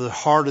out of the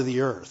heart of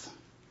the earth.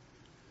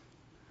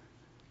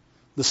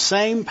 The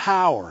same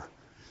power,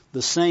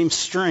 the same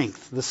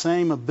strength, the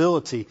same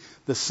ability,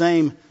 the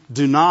same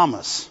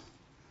dunamis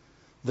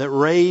that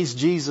raised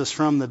Jesus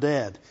from the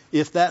dead.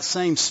 If that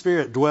same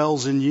Spirit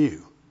dwells in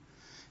you,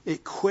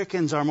 it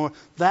quickens our more.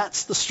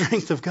 That's the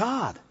strength of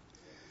God.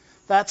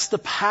 That's the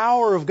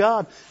power of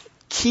God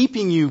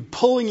keeping you,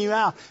 pulling you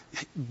out,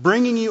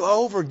 bringing you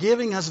over,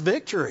 giving us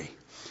victory.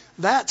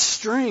 That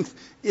strength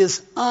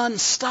is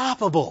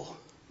unstoppable.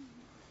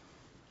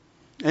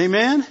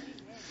 Amen?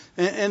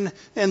 And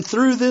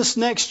through this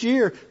next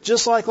year,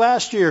 just like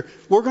last year,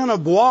 we're going to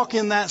walk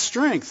in that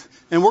strength.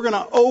 And we're going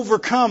to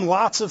overcome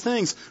lots of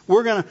things.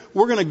 We're going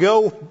to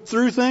go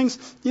through things.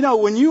 You know,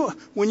 when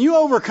you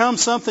overcome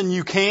something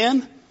you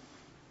can,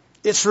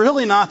 it's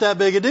really not that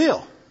big a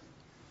deal.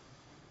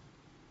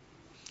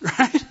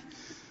 Right?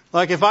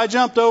 Like if I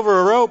jumped over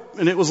a rope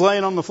and it was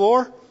laying on the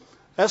floor,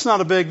 that's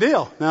not a big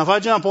deal. Now if I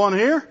jump on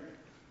here,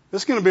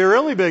 it's going to be a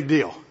really big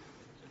deal.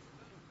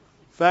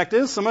 Fact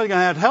is, somebody's going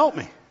to have to help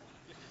me.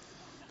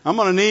 I'm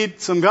going to need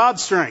some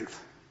God's strength.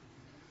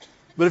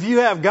 But if you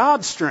have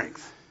God's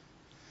strength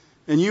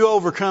and you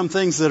overcome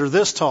things that are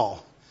this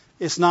tall,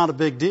 it's not a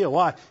big deal.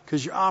 Why?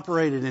 Because you're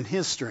operated in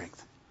His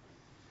strength.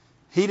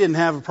 He didn't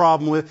have a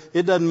problem with it.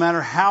 It doesn't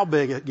matter how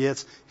big it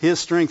gets. His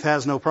strength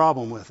has no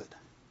problem with it.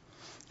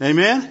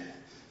 Amen?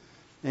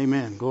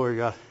 Amen. Glory to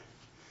God.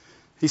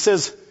 He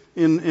says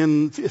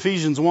in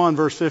Ephesians 1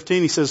 verse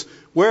 15, he says,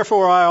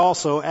 "Wherefore I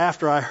also,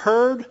 after I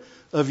heard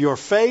of your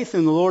faith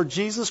in the Lord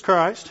Jesus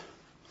Christ,"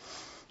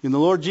 in the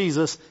Lord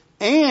Jesus,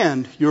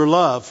 "and your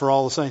love for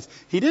all the saints."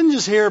 He didn't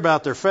just hear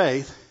about their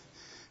faith.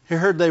 He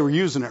heard they were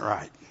using it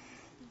right.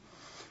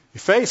 Your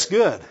faith's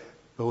good,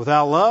 but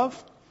without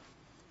love,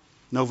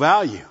 no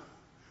value.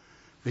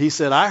 But he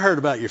said, I heard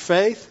about your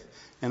faith,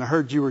 and I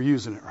heard you were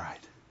using it right.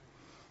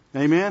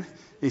 Amen?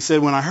 He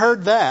said, when I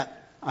heard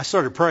that, I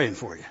started praying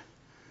for you.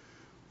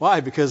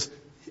 Why? Because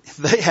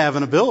they have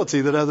an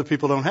ability that other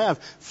people don't have.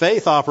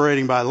 Faith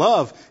operating by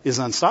love is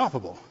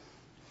unstoppable.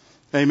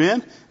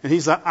 Amen? And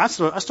he's, I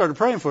started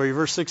praying for you.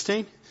 Verse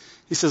 16.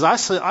 He says,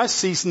 I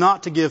cease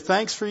not to give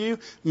thanks for you,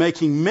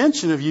 making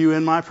mention of you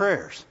in my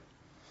prayers.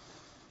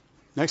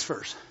 Next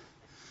verse.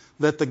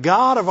 That the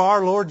God of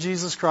our Lord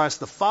Jesus Christ,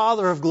 the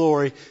Father of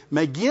glory,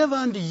 may give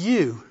unto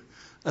you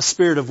a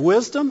spirit of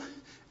wisdom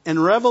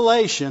and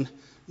revelation,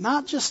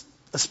 not just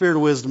a spirit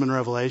of wisdom and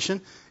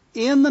revelation,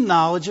 in the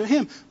knowledge of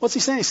Him. What's he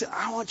saying? He said,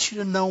 I want you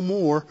to know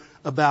more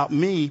about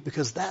me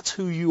because that's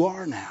who you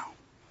are now.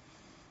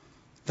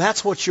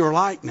 That's what you're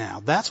like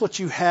now. That's what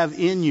you have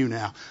in you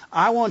now.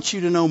 I want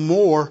you to know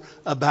more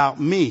about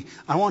me.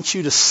 I want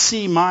you to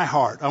see my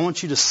heart. I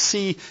want you to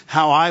see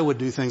how I would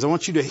do things. I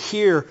want you to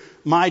hear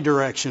my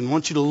direction. I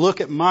want you to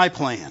look at my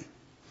plan.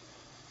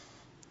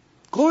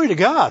 Glory to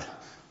God.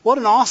 What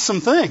an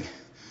awesome thing.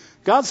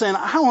 God's saying,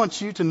 I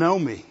want you to know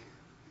me.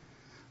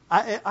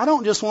 I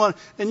don't just want,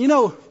 and you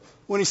know,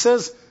 when He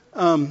says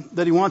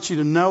that He wants you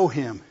to know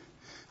Him,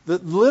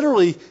 that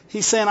literally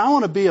He's saying, I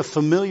want to be a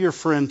familiar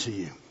friend to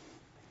you.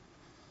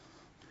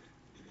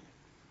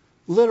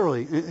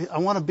 Literally, I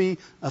want to be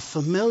a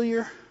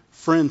familiar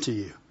friend to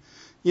you.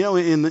 You know,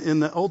 in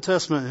the Old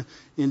Testament,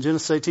 in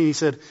Genesis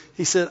 18,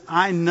 He said,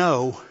 I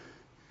know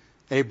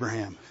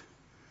Abraham.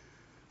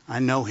 I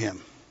know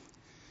him.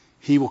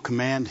 He will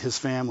command his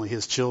family,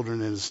 his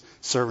children, and his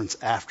servants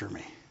after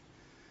me.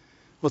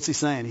 What's He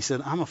saying? He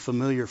said, I'm a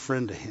familiar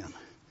friend to him.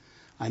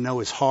 I know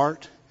his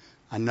heart.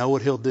 I know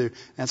what he'll do.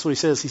 That's what He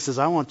says. He says,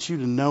 I want you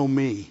to know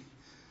me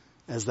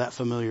as that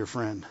familiar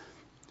friend.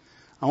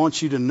 I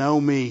want you to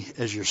know me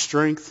as your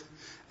strength,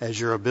 as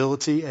your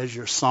ability, as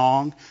your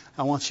song.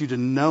 I want you to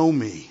know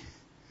me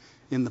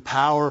in the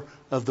power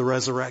of the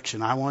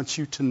resurrection. I want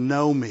you to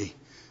know me.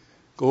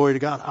 Glory to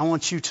God. I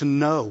want you to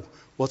know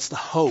what's the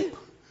hope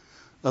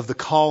of the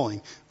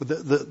calling,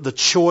 the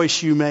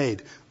choice you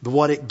made,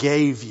 what it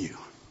gave you,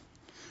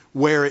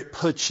 where it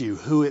put you,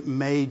 who it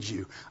made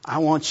you. I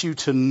want you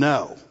to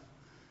know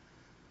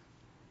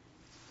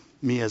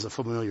me as a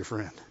familiar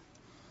friend.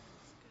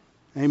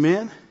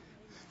 Amen?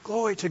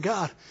 Glory to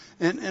God.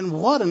 And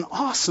what an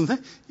awesome thing.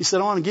 He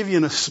said, I want to give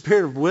you a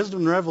spirit of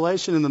wisdom and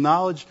revelation in the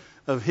knowledge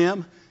of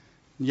Him.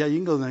 Yeah, you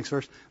can go to the next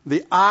verse.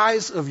 The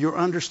eyes of your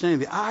understanding,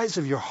 the eyes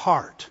of your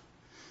heart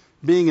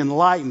being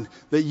enlightened,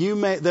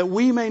 that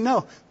we may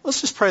know.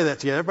 Let's just pray that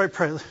together. Everybody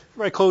pray.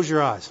 Everybody close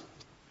your eyes.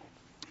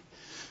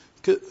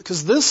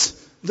 Because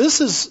this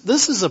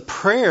is a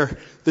prayer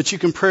that you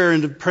can pray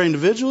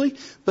individually,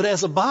 but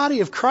as a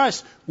body of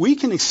Christ, we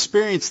can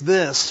experience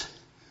this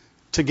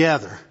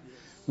together.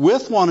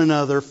 With one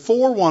another,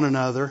 for one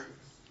another,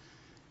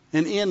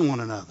 and in one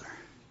another.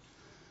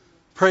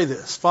 Pray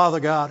this.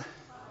 Father God,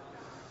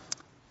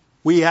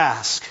 we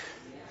ask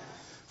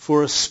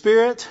for a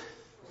spirit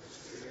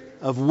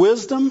of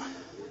wisdom,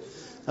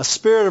 a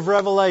spirit of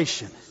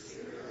revelation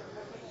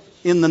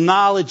in the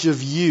knowledge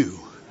of you.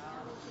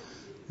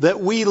 that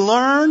we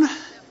learn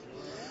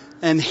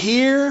and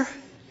hear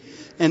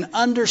and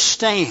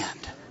understand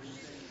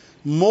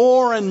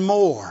more and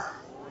more,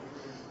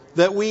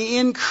 that we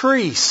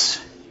increase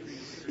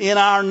in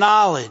our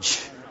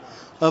knowledge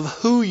of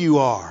who you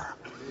are,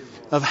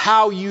 of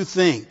how you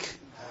think,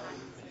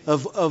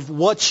 of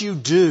what you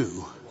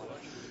do,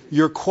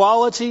 your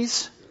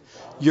qualities,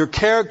 your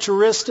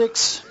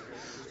characteristics.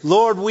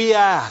 Lord, we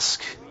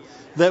ask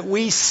that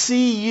we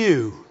see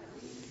you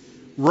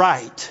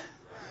right,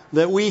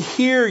 that we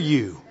hear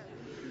you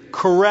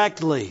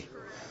correctly,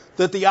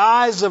 that the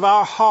eyes of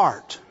our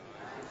heart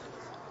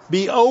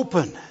be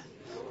open,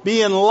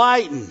 be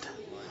enlightened,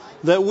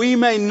 that we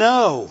may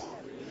know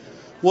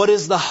what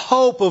is the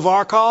hope of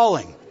our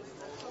calling,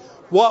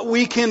 what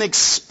we can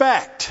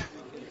expect,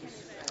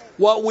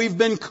 what we've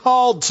been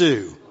called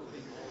to,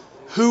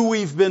 who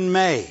we've been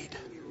made.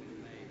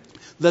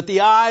 That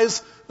the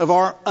eyes of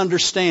our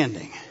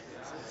understanding,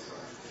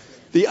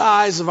 the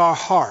eyes of our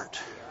heart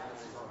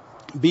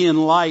be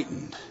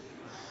enlightened,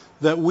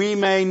 that we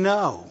may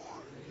know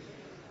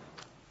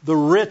the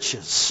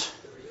riches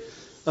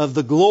of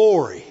the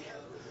glory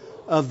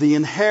of the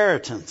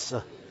inheritance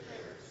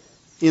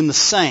in the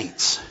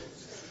saints,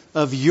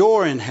 of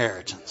your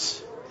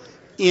inheritance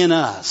in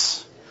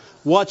us,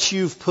 what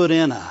you've put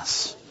in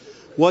us,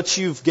 what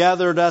you've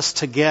gathered us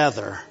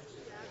together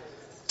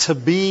to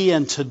be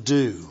and to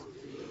do,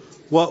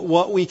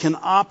 what we can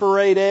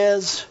operate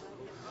as,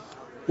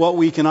 what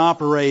we can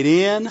operate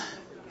in,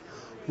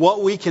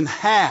 what we can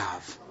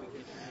have,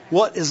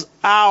 what is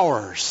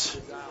ours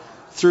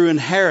through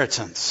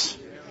inheritance,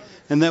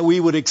 and that we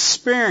would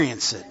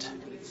experience it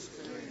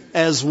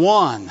as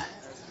one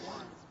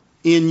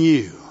in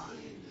you.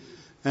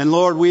 And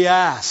Lord, we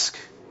ask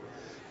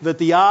that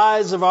the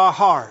eyes of our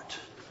heart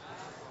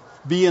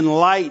be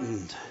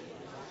enlightened,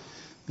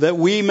 that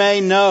we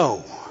may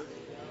know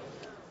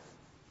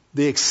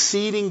the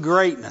exceeding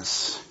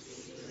greatness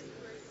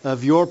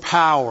of your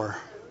power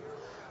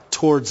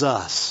towards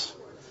us,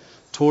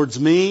 towards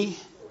me,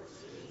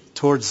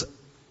 towards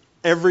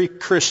every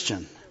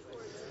Christian,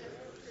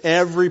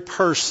 every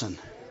person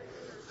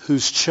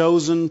who's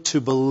chosen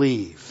to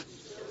believe.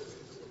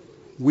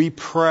 We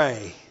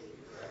pray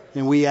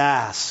and we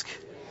ask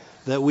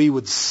that we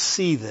would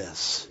see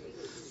this,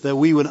 that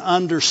we would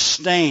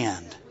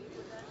understand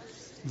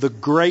the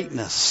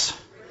greatness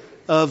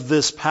of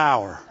this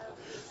power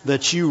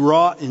that you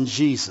wrought in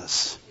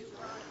Jesus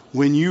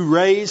when you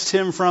raised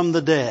him from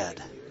the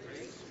dead,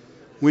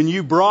 when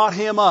you brought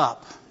him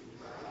up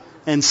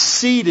and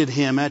seated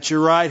him at your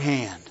right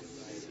hand.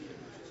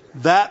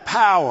 That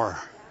power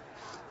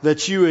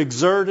that you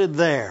exerted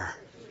there,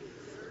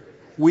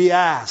 we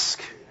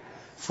ask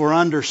for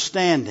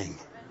understanding,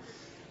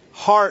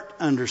 heart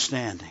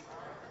understanding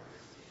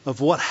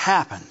of what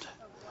happened,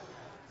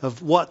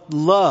 of what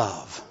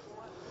love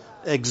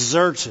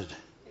exerted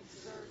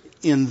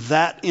in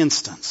that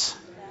instance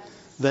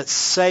that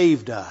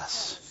saved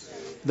us,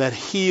 that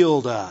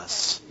healed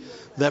us,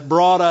 that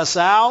brought us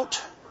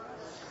out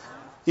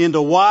into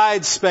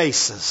wide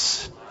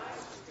spaces,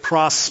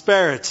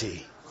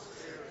 prosperity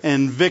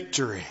and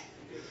victory.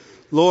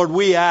 Lord,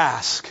 we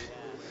ask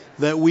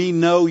that we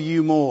know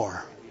you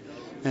more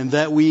and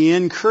that we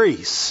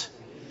increase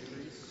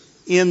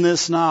in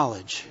this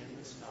knowledge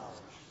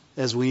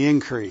as we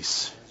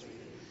increase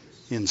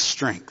in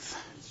strength.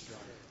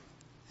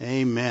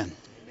 Amen.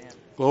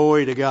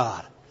 Glory to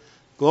God.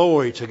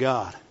 Glory to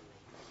God.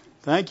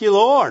 Thank you,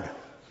 Lord.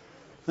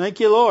 Thank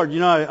you, Lord. You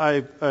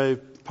know, I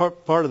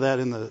part of that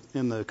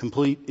in the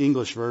complete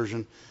English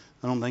version.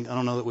 I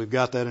don't know that we've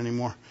got that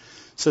anymore.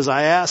 It says,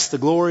 I ask the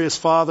glorious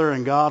Father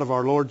and God of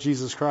our Lord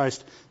Jesus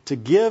Christ to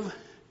give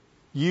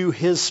you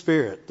his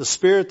Spirit, the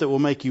Spirit that will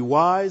make you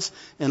wise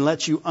and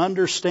let you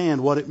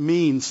understand what it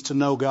means to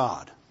know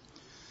God.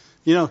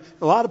 You know,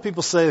 a lot of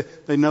people say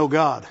they know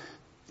God,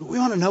 but we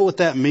want to know what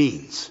that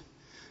means.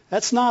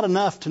 That's not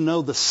enough to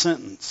know the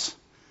sentence.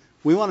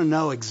 We want to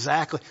know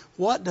exactly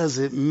what does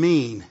it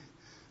mean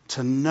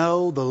to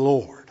know the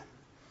Lord.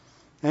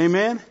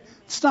 Amen?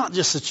 It's not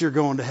just that you're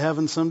going to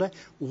heaven someday.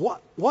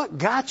 What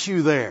got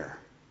you there?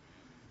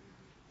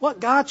 What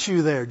got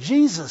you there?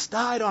 Jesus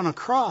died on a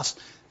cross,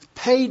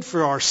 paid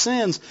for our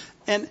sins,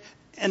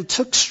 and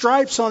took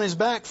stripes on his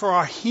back for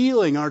our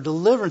healing, our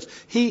deliverance.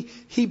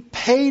 He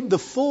paid the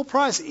full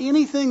price,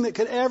 anything that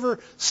could ever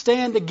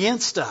stand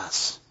against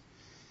us.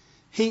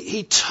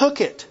 He took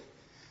it,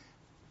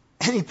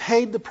 and he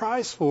paid the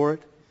price for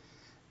it,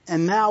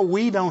 and now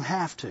we don't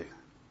have to.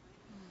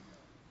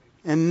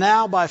 And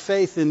now by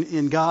faith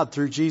in God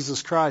through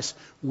Jesus Christ,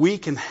 we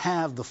can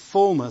have the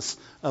fullness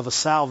of a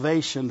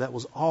salvation that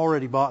was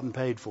already bought and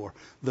paid for.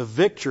 The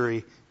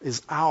victory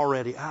is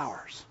already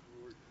ours.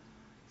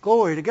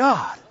 Glory to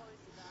God.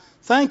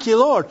 Thank you,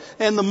 Lord.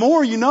 And the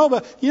more you know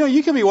about,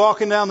 you can be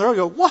walking down the road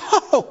and go,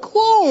 whoa,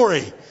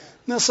 glory. And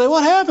they'll say,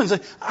 what happens?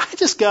 I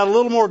just got a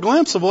little more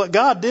glimpse of what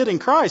God did in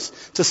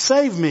Christ to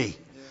save me,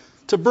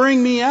 to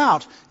bring me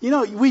out.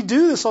 We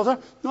do this all the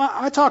time.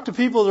 I talk to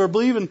people that are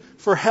believing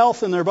for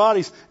health in their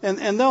bodies,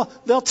 and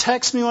they'll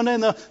text me one day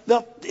and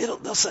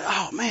they'll say,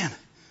 oh man,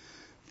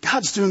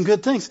 God's doing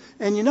good things.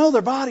 And you know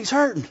their body's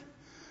hurting.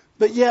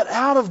 But yet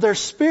out of their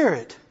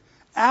spirit,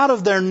 out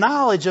of their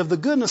knowledge of the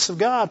goodness of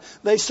God,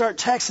 they start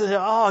texting,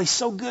 oh, He's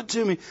so good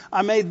to me.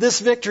 I made this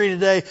victory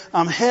today.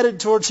 I'm headed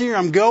towards here.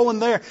 I'm going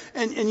there.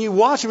 And you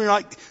watch them and you're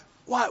like,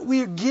 what?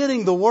 We're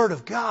getting the Word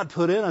of God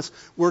put in us.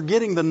 We're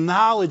getting the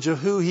knowledge of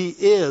who He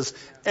is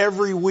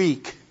every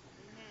week.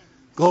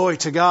 Glory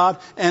to God.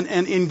 And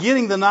in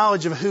getting the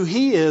knowledge of who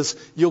He is,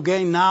 you'll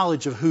gain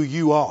knowledge of who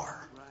you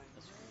are.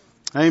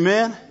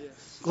 Amen?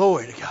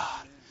 Glory to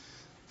God.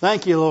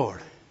 Thank you, Lord.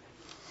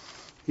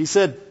 He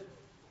said,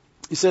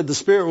 the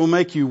Spirit will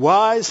make you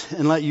wise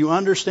and let you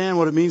understand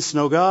what it means to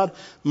know God.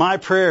 My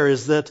prayer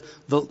is that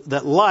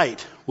that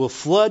light will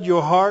flood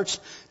your hearts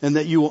and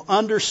that you will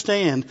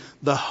understand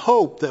the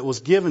hope that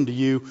was given to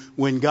you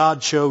when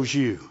God chose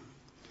you.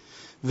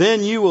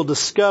 Then you will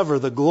discover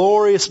the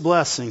glorious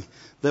blessing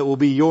that will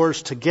be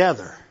yours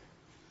together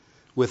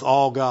with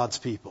all God's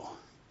people.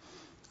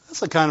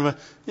 That's a kind of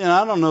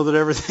I don't know that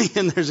everything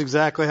in there is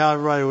exactly how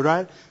everybody would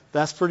write it.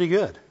 That's pretty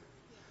good.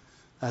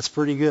 That's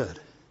pretty good.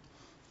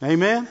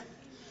 Amen?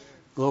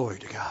 Glory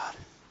to God.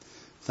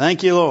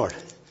 Thank you, Lord.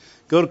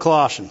 Go to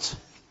Colossians.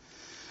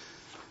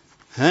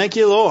 Thank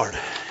you, Lord.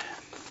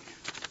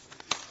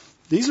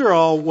 These are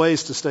all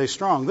ways to stay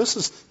strong. This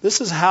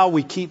is how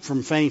we keep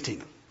from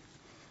fainting.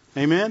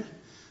 Amen?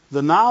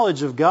 The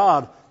knowledge of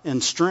God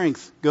and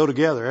strength go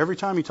together. Every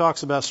time he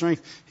talks about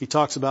strength, he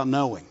talks about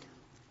knowing.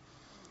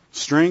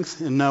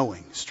 Strength and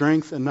knowing.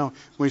 Strength and knowing.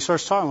 When he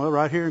starts talking about it,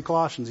 right here in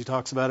Colossians, he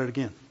talks about it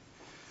again.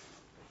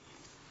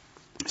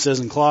 It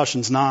says in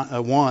Colossians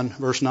 1,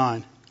 verse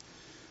 9.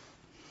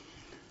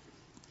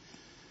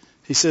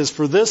 He says,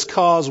 for this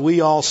cause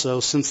we also,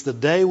 since the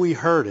day we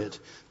heard it,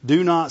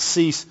 do not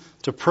cease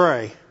to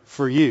pray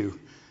for you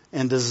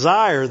and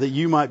desire that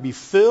you might be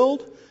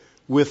filled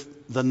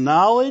with the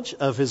knowledge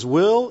of His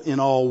will in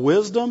all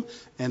wisdom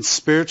and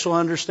spiritual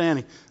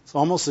understanding. It's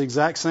almost the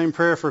exact same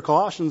prayer for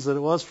Colossians that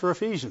it was for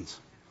Ephesians.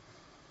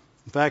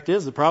 The fact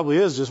is, it probably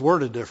is just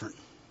worded different.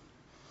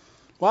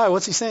 Why?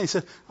 What's he saying? He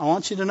said, I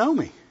want you to know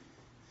me.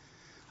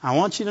 I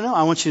want you to know.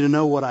 I want you to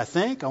know what I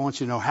think. I want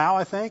you to know how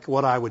I think,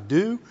 what I would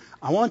do.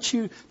 I want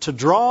you to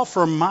draw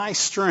from my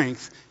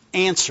strength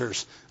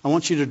answers. I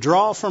want you to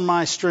draw from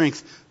my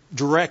strength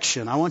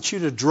direction. I want you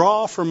to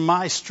draw from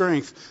my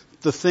strength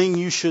the thing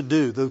you should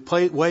do, the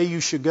way you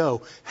should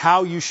go,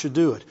 how you should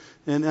do it.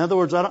 In other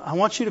words, I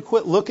want you to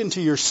quit looking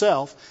to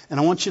yourself, and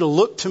I want you to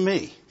look to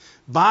me.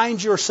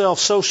 Bind yourself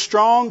so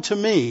strong to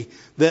me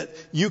that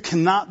you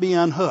cannot be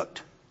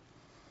unhooked.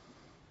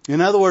 In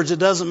other words, it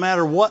doesn't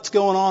matter what's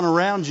going on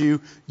around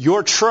you,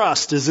 your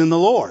trust is in the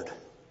Lord.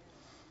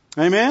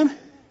 Amen?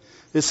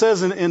 It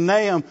says in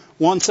Nahum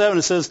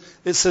 1:7,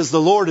 it says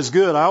the Lord is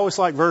good. I always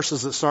like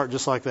verses that start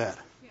just like that.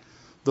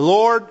 The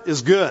Lord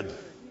is good.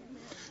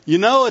 You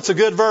know it's a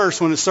good verse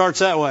when it starts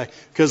that way,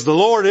 because the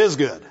Lord is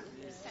good.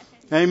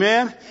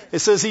 Amen? It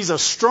says He's a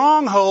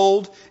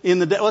stronghold in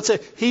the day. Let's say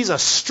He's a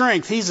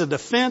strength, He's a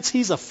defense,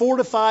 He's a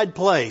fortified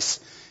place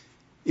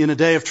in a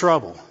day of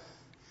trouble.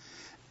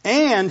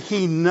 And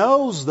He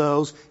knows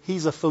those.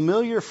 He's a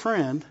familiar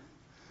friend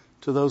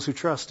to those who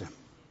trust Him.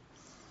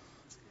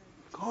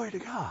 Glory to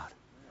God.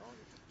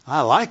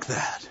 I like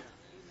that.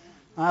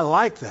 I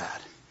like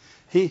that.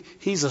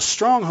 He's a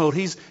stronghold.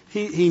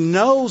 He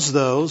knows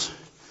those.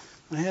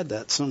 I had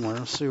that somewhere.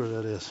 Let's see where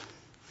that is.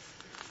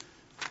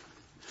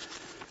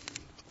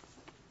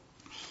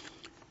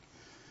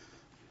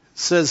 It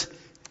says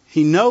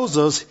He knows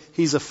those.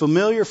 He's a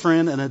familiar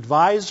friend, an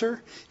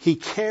advisor. He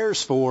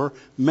cares for,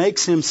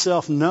 makes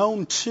Himself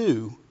known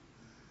to,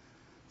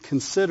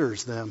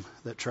 considers them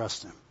that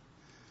trust Him.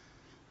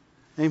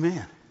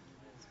 Amen.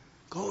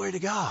 Glory to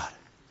God.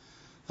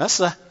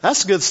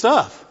 That's good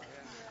stuff.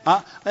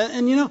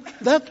 And you know,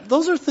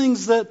 those are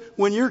things that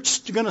when you're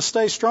going to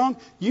stay strong,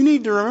 you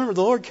need to remember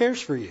the Lord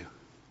cares for you.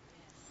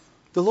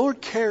 The Lord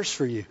cares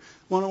for you.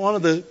 One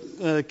of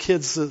the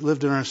kids that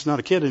lived in our, she's not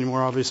a kid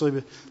anymore, obviously,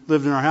 but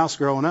lived in our house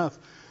growing up.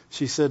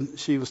 She said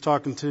she was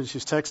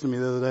texting me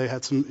the other day,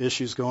 had some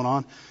issues going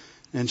on,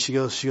 and she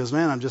goes,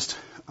 man,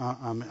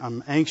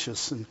 I'm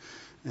anxious,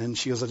 and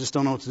she goes, I just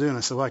don't know what to do. And I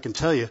said, well, I can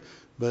tell you,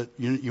 but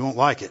you won't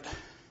like it.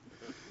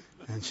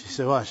 And she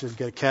said, well, I should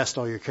get cast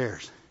all your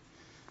cares.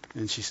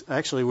 And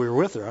we were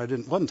with her.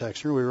 Wasn't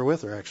texting her. We were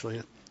with her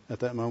actually at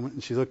that moment,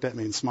 and she looked at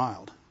me and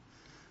smiled.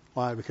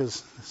 Why?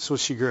 Because that's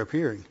what she grew up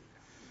hearing.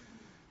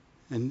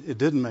 And it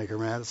didn't make her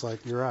mad. It's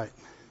like, you're right.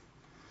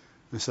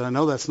 And I said, I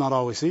know that's not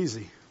always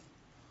easy,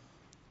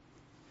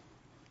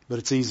 but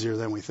it's easier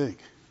than we think.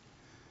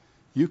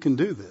 You can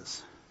do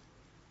this.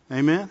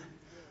 Amen?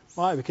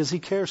 Why? Because He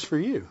cares for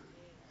you.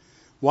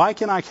 Why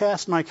can I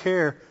cast my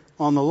care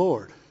on the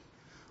Lord?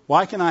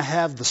 Why can I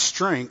have the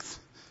strength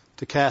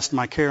to cast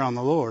my care on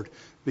the Lord?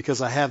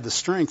 Because I have the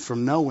strength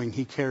from knowing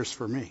He cares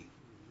for me.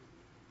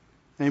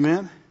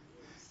 Amen?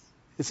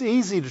 It's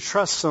easy to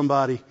trust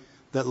somebody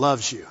that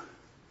loves you.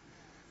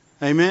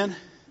 Amen?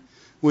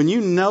 When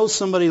you know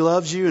somebody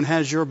loves you and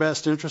has your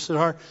best interest at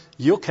heart,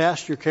 you'll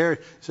cast your care.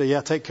 Say,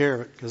 yeah, take care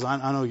of it, because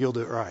I know you'll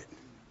do it right.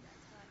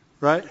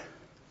 Right?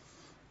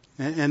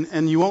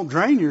 And you won't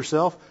drain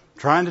yourself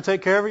trying to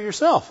take care of it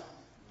yourself.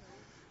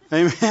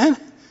 Amen?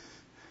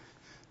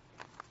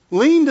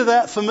 Lean to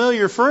that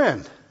familiar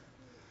friend.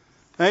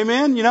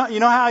 Amen? You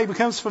know how he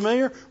becomes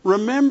familiar?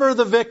 Remember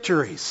the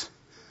victories.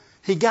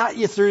 He got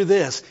you through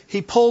this.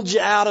 He pulled you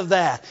out of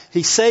that.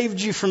 He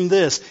saved you from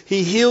this.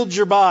 He healed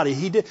your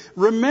body.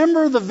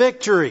 Remember the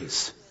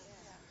victories.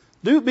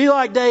 Be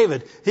like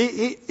David.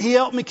 He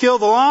helped me kill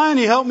the lion.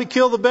 He helped me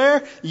kill the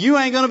bear. You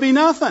ain't going to be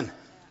nothing.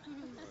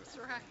 That's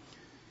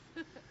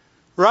right.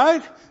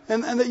 Right?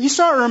 And you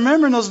start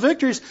remembering those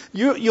victories,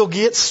 you'll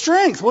get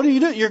strength. What do?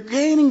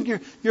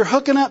 You're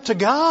hooking up to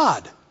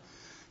God.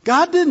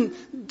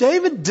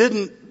 David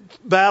didn't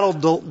battle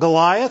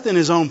Goliath in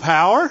his own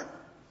power.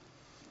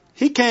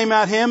 He came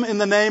at him in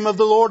the name of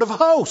the Lord of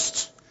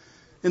hosts,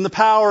 in the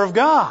power of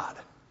God.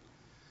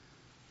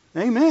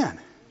 Amen.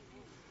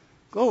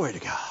 Glory to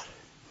God.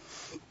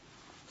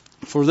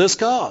 For this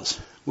cause,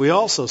 we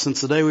also,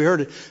 since the day we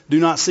heard it, do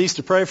not cease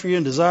to pray for you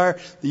and desire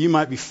that you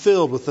might be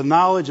filled with the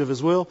knowledge of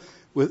His will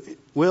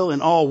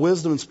in all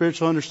wisdom and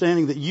spiritual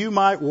understanding, that you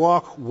might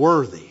walk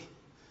worthy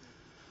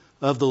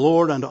of the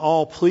Lord unto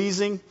all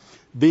pleasing,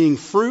 being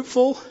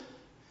fruitful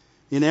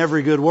in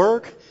every good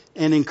work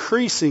and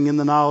increasing in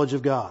the knowledge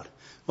of God.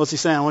 What's he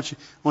saying? I want you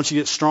to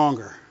get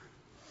stronger.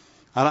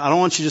 I don't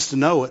want you just to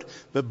know it,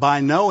 but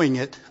by knowing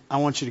it, I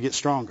want you to get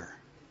stronger.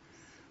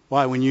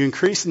 Why? When you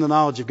increase in the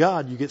knowledge of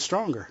God, you get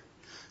stronger.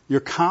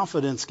 Your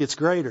confidence gets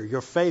greater.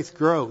 Your faith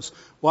grows.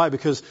 Why?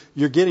 Because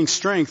you're getting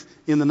strength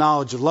in the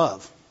knowledge of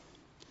love.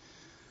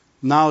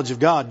 Knowledge of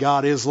God.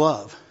 God is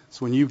love.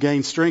 So when you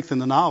gain strength in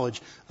the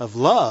knowledge of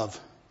love,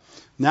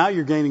 now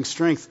you're gaining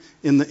strength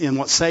in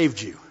what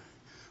saved you,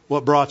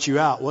 what brought you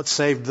out, what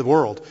saved the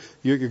world.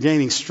 You're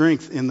gaining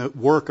strength in the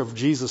work of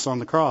Jesus on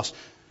the cross.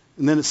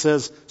 And then it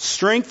says,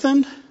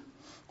 strengthened,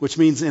 which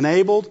means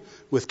enabled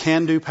with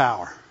can-do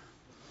power.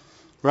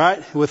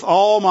 Right? With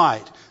all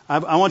might.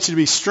 I want you to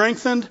be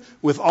strengthened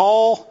with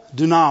all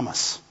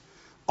dunamis.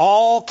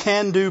 All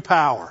can-do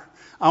power.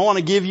 I want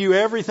to give you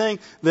everything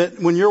that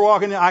when you're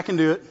walking, I can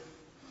do it.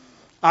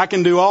 I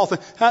can do all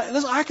things.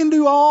 I can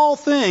do all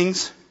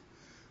things.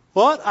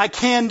 What? I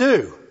can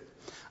do.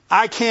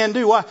 I can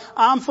do. Why?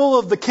 I'm full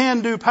of the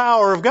can-do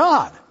power of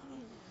God.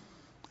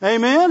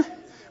 Amen?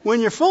 When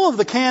you're full of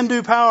the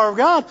can-do power of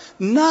God,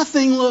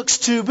 nothing looks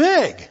too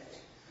big.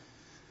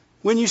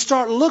 When you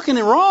start looking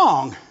it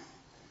wrong,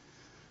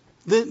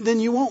 then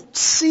you won't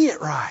see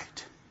it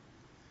right.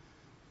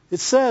 It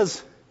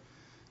says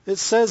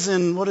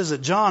in, what is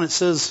it, John, it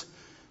says,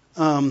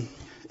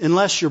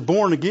 unless you're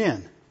born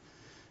again,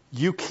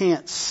 you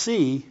can't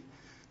see.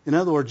 In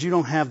other words, you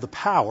don't have the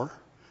power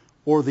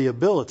or the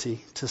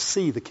ability to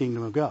see the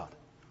kingdom of God.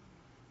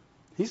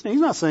 He's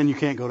not saying you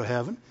can't go to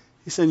heaven.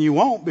 He's saying you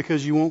won't,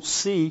 because you won't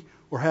see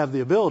or have the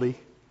ability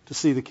to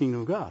see the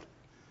kingdom of God.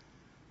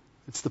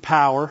 It's the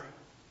power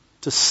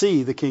to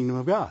see the kingdom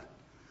of God.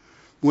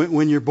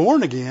 When you're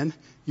born again,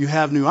 you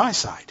have new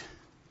eyesight.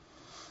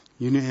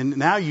 And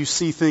now you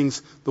see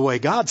things the way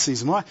God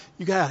sees them. Why?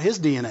 You got His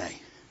DNA.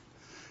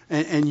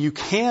 And you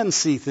can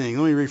see things.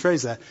 Let me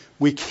rephrase that.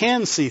 We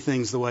can see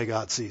things the way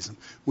God sees them.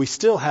 We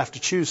still have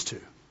to choose to.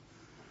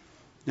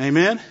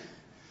 Amen?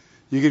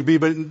 You could be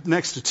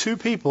next to two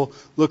people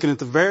looking at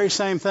the very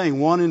same thing,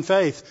 one in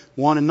faith,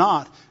 one in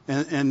not,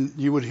 and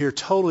you would hear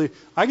totally.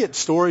 I get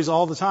stories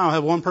all the time. I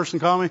have one person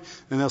call me,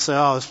 and they'll say,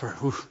 "Oh, this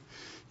person,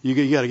 you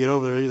got to get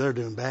over there. They're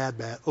doing bad.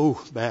 Oh,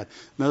 bad."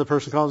 Another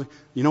person calls me.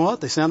 You know what?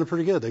 They sounded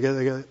pretty good.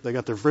 They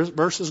got their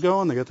verses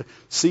going. They got their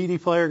CD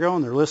player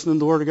going. They're listening to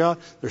the Word of God.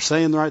 They're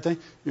saying the right thing.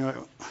 You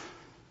know,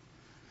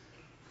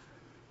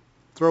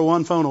 throw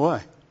one phone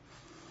away.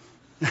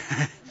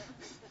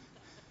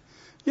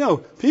 You know,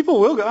 people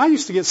will go. I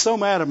used to get so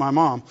mad at my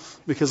mom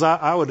because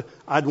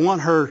I'd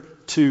want her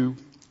to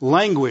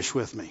languish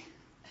with me.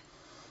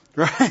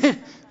 Right?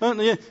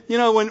 You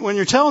know, when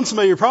you're telling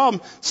somebody your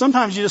problem,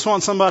 sometimes you just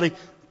want somebody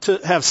to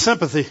have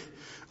sympathy.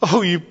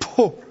 Oh, you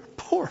poor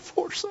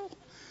soul.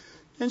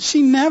 And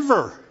she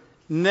never,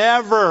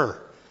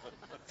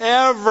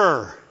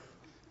 ever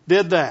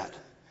did that.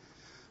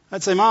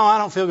 I'd say, "Mom, I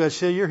don't feel good." She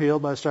said, "You're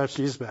healed by the stripes of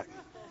Jesus' back."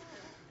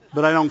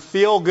 "But I don't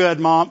feel good,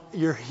 Mom."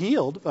 "You're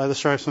healed by the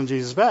stripes on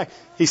Jesus' back.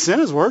 He sent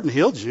His word and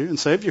healed you and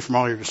saved you from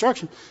all your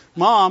destruction."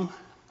 "Mom,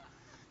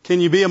 can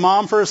you be a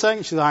mom for a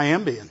second?" She said,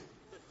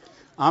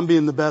 "I'm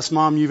being the best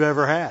mom you've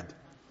ever had."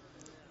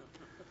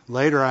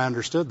 Later, I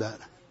understood that.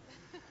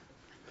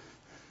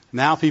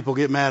 Now people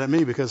get mad at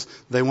me because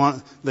they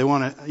want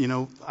to, you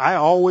know,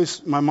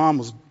 my mom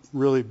was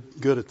really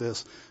good at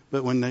this,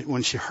 but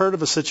when she heard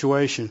of a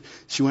situation,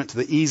 she went to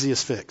the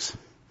easiest fix.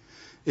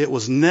 It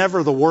was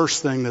never the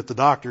worst thing that the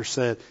doctor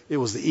said. It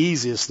was the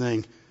easiest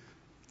thing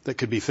that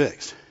could be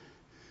fixed.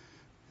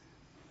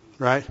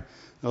 Right?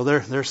 No,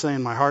 they're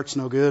saying my heart's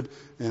no good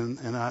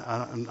and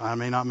I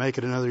may not make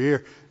it another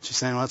year. She's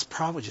saying, "Well, it's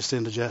probably just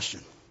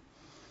indigestion."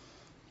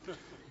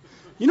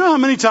 You know how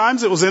many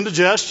times it was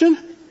indigestion?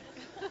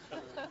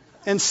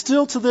 And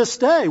still to this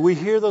day, we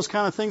hear those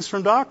kind of things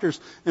from doctors.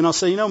 And I'll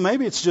say,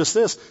 maybe it's just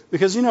this.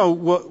 Because,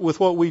 with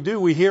what we do,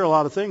 we hear a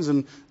lot of things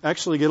and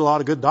actually get a lot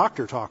of good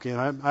doctor talk in.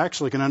 I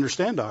actually can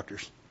understand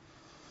doctors.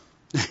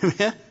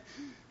 Amen?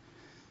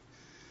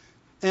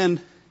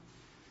 And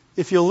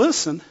if you'll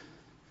listen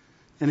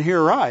and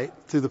hear right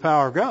through the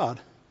power of God,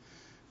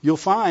 you'll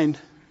find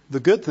the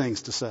good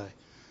things to say,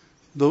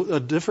 a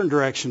different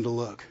direction to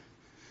look.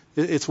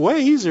 It's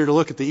way easier to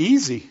look at the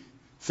easy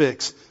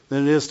fix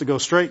than it is to go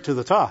straight to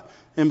the top.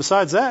 And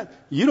besides that,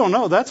 you don't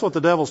know. That's what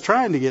the devil's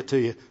trying to get to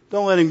you.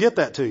 Don't let him get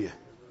that to you.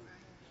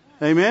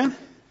 Amen?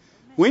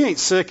 We ain't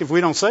sick if we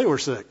don't say we're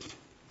sick.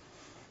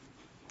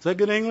 Is that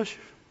good English?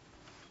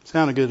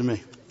 Sounded good to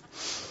me.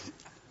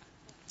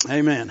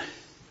 Amen.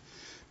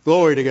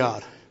 Glory to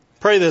God.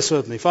 Pray this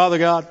with me. Father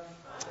God,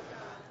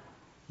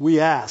 we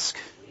ask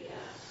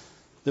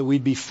that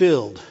we'd be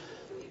filled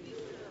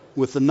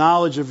with the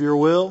knowledge of your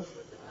will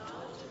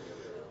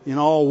in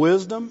all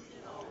wisdom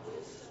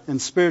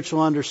and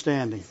spiritual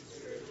understanding,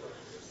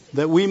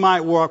 that we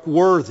might walk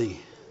worthy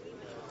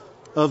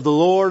of the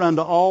Lord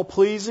unto all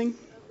pleasing,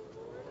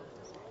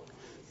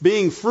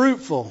 being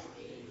fruitful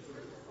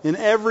in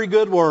every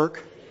good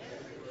work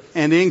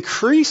and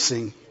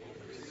increasing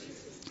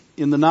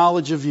in the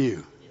knowledge of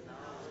you,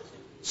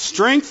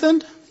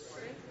 strengthened,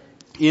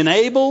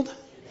 enabled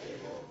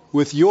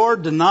with your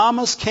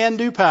dynamis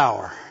can-do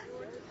power,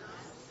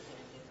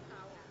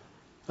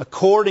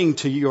 according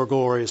to your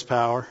glorious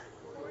power,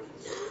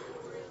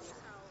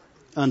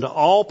 unto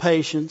all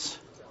patience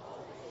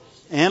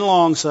and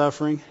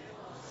long-suffering,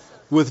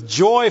 with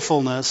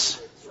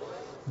joyfulness,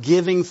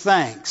 giving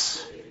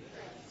thanks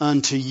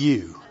unto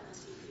you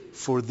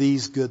for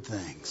these good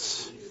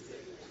things.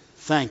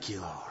 Thank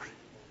you, Lord.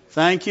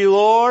 Thank you,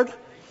 Lord.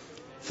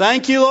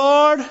 Thank you,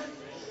 Lord.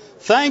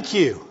 Thank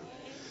you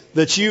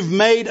that you've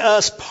made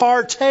us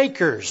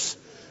partakers,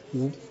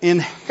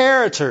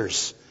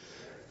 inheritors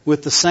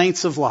with the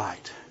saints of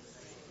light.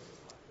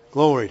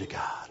 Glory to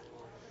God.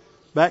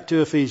 Back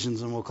to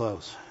Ephesians and we'll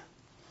close.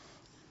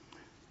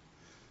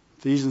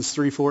 Ephesians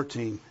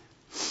 3:14.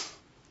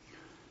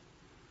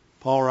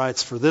 Paul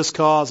writes, "For this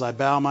cause I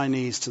bow my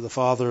knees to the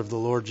Father of the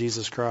Lord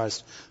Jesus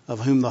Christ, of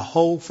whom the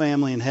whole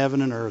family in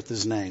heaven and earth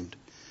is named,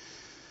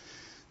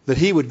 that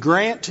he would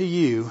grant to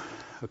you,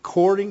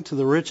 according to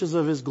the riches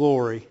of his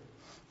glory,"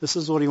 this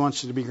is what he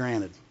wants you to be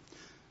granted,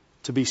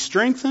 "to be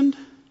strengthened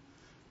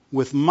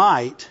with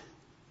might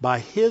by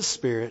his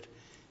Spirit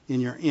in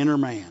your inner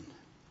man."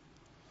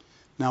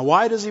 Now,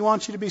 why does he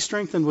want you to be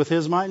strengthened with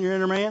his might in your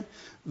inner man?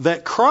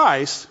 That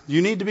Christ,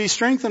 you need to be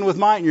strengthened with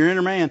might in your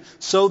inner man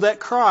so that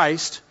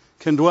Christ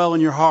can dwell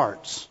in your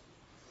hearts.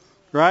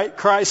 Right?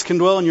 Christ can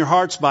dwell in your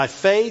hearts by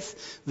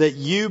faith, that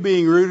you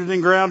being rooted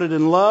and grounded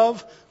in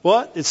love,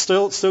 what? It's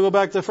still go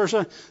back to the first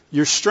one.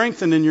 You're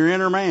strengthened in your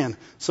inner man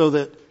so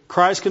that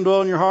Christ can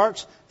dwell in your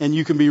hearts and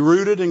you can be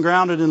rooted and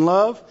grounded in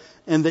love,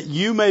 and that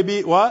you may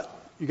be, what?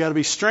 You got to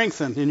be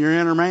strengthened in your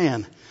inner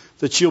man,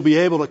 that you'll be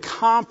able to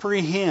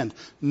comprehend,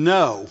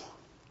 know,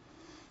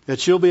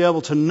 that you'll be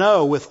able to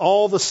know with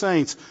all the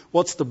saints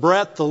what's the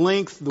breadth, the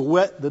length,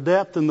 the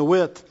depth and the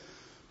width,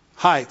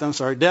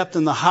 depth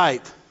and the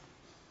height.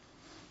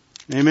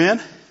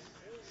 Amen?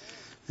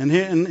 And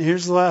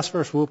here's the last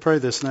verse. We'll pray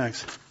this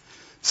next. It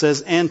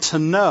says, "And to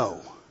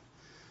know."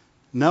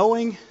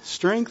 Knowing,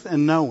 strength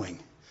and knowing.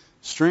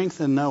 Strength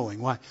and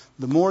knowing. Why?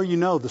 The more you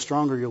know, the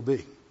stronger you'll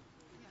be.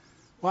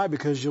 Why?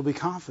 Because you'll be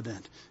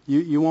confident.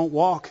 You won't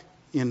walk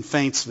in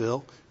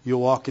Faintsville.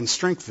 You'll walk in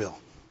Strengthville.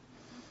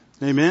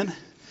 Amen?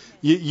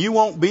 You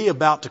won't be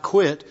about to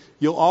quit.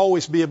 You'll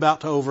always be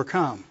about to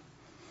overcome.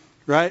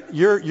 Right?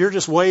 You're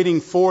just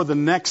waiting for the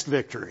next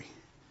victory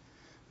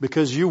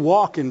because you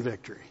walk in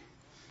victory.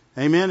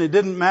 Amen? It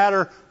didn't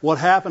matter what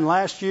happened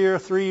last year,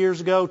 3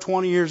 years ago,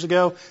 20 years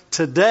ago.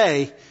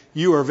 Today,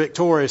 you are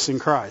victorious in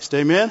Christ.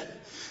 Amen?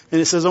 And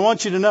it says, I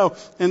want you to know,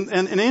 and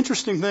an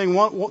interesting thing,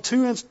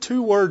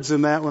 two words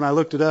in that when I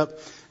looked it up,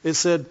 it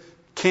said,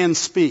 can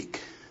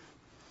speak.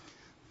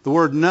 The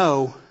word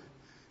know,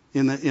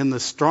 in the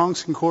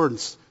Strong's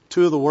Concordance,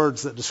 two of the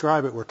words that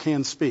describe it were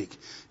can speak.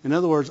 In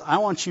other words, I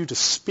want you to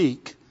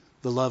speak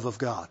the love of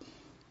God.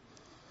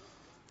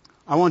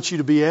 I want you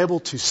to be able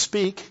to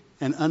speak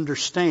and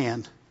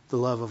understand the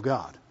love of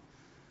God.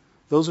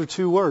 Those are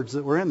two words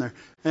that were in there.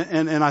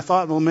 And I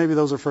thought, well, maybe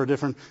those are for a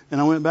different, and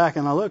I went back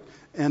and I looked,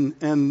 and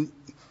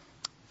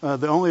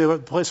the only other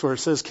place where it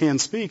says can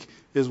speak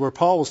is where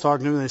Paul was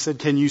talking to him and they said,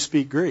 can you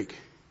speak Greek?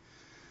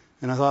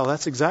 And I thought, well,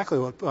 that's exactly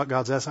what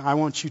God's asking. I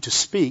want you to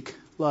speak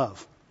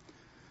love.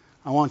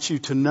 I want you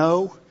to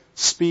know,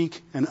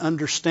 speak, and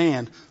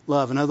understand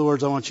love. In other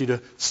words, I want you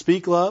to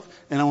speak love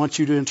and I want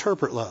you to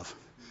interpret love.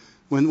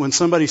 When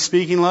somebody's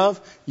speaking love,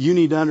 you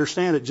need to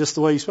understand it just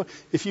the way you speak.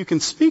 If you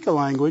can speak a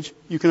language,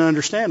 you can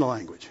understand a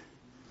language.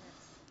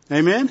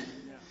 Amen?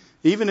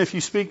 Yeah. Even if you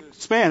speak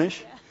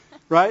Spanish,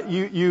 right?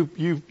 You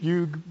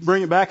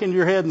bring it back into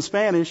your head in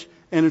Spanish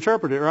and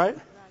interpret it, right?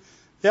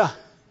 Yeah.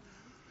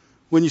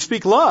 When you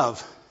speak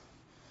love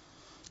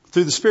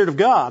through the Spirit of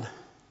God,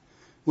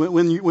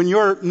 when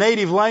your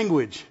native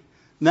language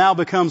now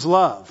becomes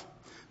love.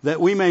 That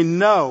we may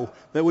know,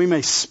 that we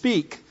may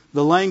speak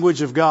the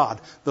language of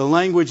God, the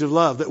language of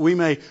love, that we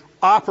may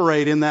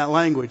operate in that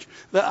language.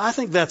 I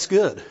think that's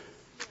good.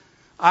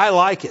 I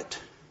like it.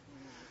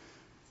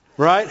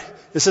 Right?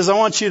 It says, I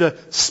want you to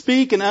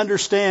speak and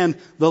understand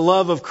the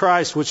love of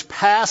Christ, which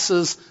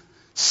passes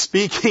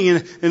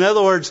speaking. In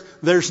other words,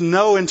 there's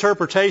no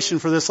interpretation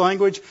for this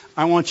language.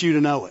 I want you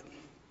to know it.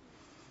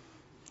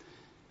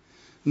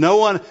 No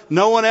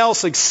one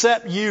else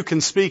except you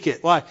can speak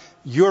it. Why?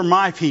 You're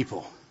my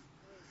people.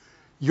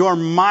 You're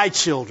my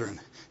children.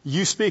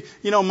 You speak.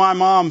 You know, my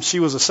mom, she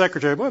was a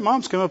secretary. Boy,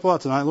 Mom's come up a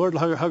lot tonight. Lord,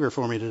 hug her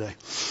for me today.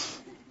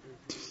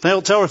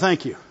 Tell her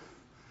thank you.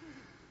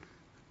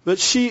 But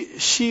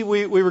we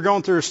were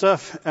going through her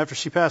stuff after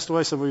she passed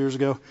away several years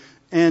ago.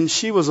 And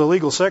she was a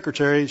legal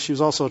secretary. She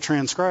was also a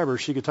transcriber.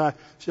 She could type.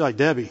 She's like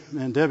Debbie.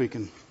 Man, Debbie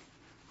can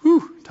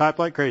type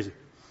like crazy.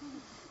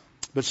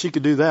 But she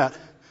could do that.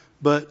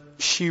 But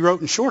she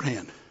wrote in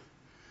shorthand.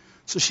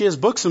 So she has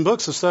books and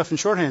books of stuff in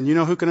shorthand. You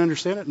know who can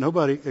understand it?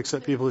 Nobody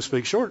except people who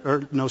speak short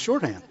or know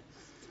shorthand.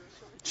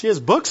 She has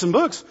books and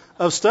books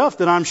of stuff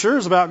that I'm sure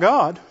is about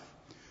God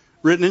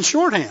written in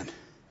shorthand.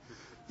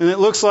 And it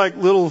looks like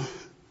little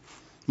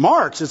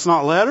marks. It's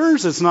not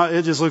letters.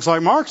 It just looks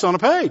like marks on a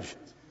page.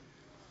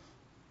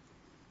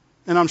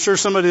 And I'm sure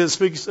somebody that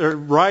speaks or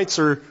writes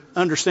or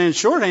understands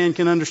shorthand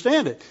can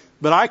understand it.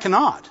 But I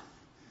cannot.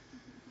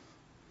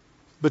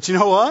 But you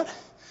know what?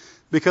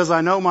 Because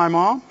I know my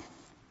mom,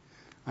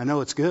 I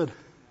know it's good.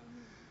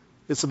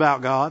 It's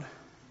about God.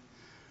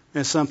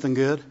 It's something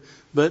good.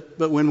 But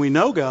when we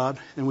know God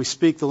and we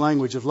speak the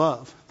language of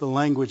love, the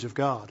language of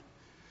God,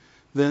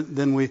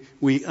 then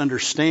we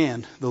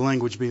understand the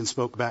language being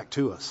spoke back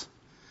to us.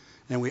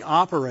 And we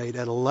operate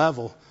at a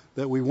level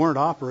that we weren't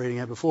operating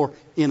at before,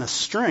 in a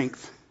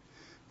strength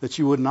that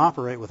you wouldn't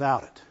operate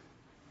without it.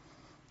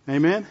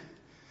 Amen?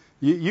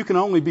 You can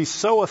only be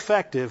so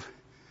effective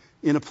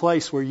in a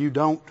place where you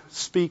don't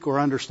speak or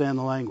understand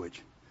the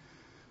language.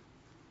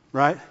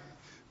 Right?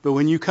 But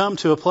when you come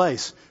to a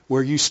place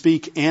where you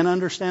speak and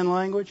understand the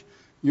language,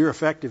 your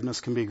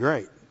effectiveness can be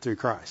great through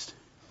Christ.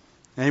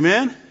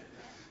 Amen?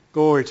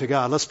 Glory to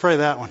God. Let's pray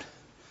that one.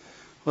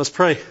 Let's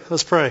pray.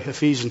 Let's pray.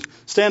 Ephesians.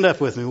 Stand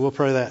up with me. We'll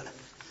pray that.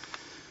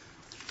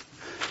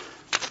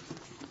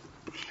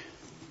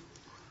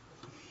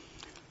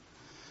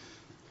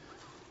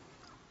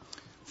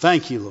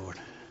 Thank you, Lord.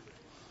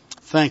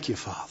 Thank you,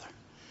 Father.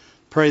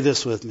 Pray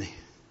this with me.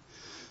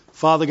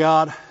 Father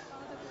God,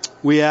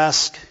 we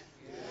ask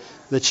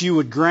that you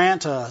would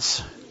grant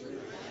us,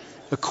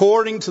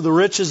 according to the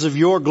riches of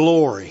your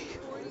glory,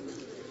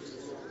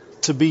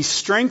 to be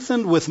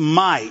strengthened with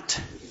might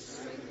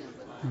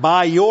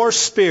by your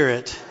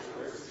Spirit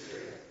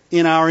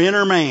in our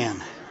inner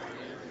man,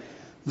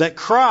 that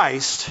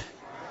Christ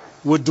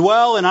would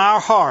dwell in our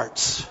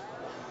hearts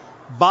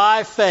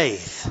by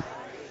faith,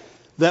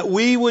 that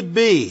we would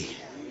be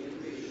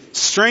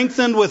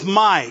strengthened with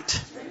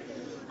might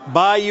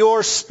by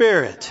your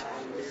Spirit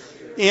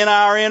in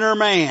our inner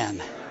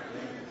man,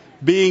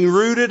 being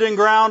rooted and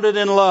grounded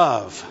in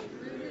love,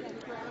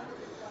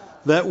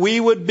 that we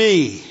would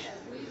be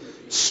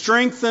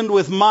strengthened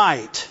with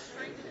might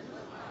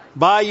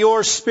by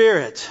your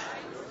Spirit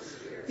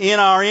in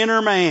our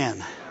inner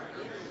man,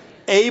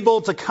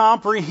 able to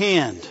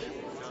comprehend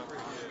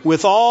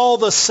with all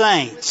the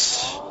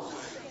saints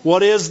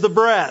what is the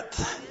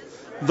breadth,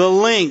 the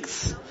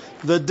length,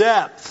 the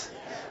depth,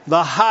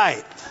 the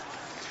height,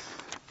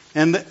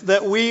 and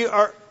that we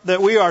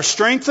are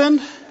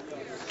strengthened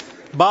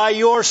by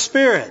your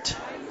Spirit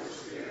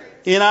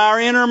in our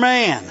inner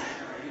man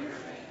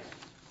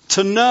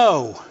to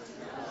know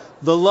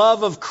the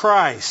love of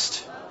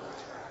Christ,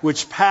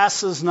 which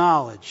passes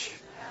knowledge,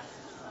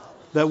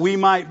 that we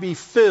might be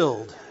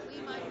filled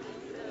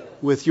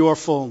with your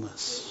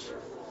fullness.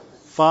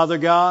 Father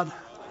God,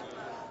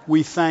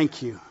 we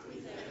thank you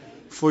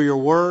for your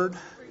word,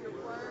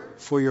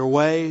 for your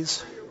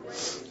ways,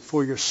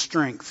 for your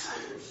strength.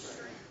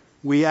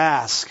 We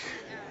ask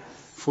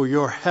for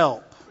your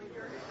help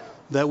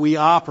that we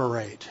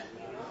operate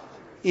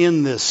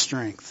in this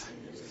strength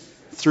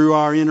through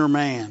our inner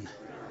man,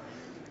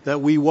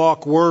 that we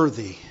walk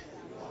worthy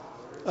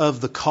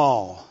of the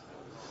call,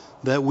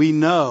 that we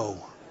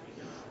know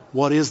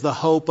what is the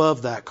hope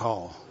of that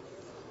call,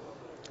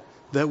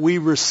 that we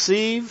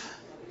receive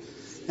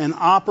and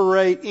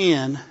operate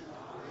in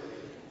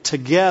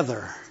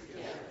together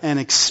and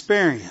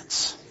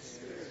experience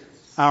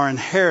our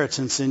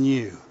inheritance in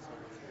you,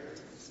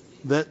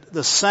 that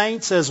the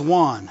saints as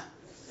one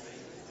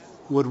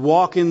would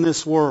walk in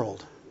this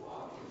world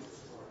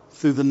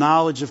through the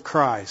knowledge of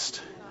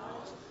Christ,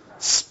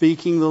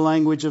 speaking the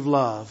language of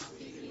love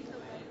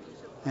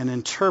and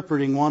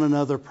interpreting one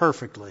another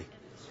perfectly,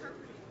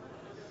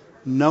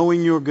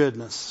 knowing your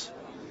goodness,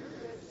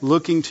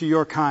 looking to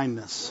your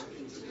kindness,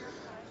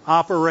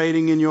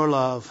 operating in your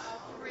love.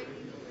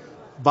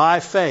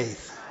 By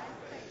faith,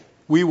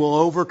 we will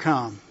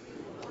overcome.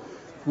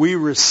 We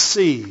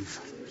receive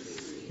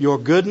your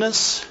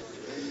goodness,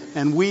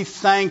 and we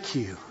thank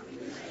you.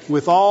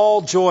 with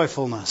all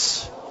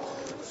joyfulness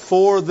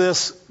for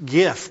this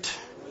gift,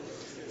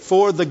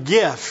 for the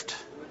gift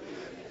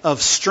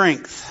of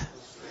strength,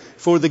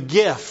 for the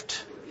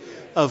gift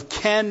of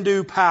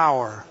can-do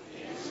power,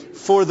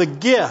 for the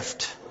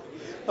gift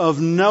of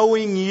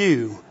knowing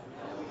you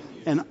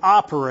and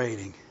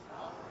operating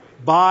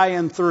by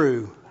and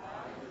through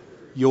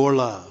your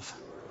love.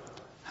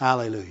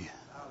 Hallelujah.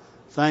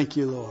 Thank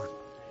you, Lord.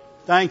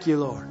 Thank you,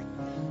 Lord.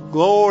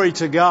 Glory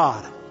to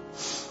God.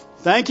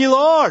 Thank you,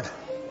 Lord.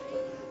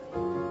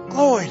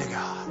 Glory to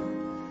God.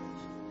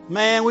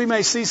 Man, we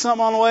may see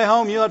something on the way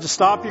home. You'll have to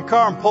stop your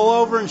car and pull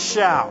over and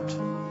shout.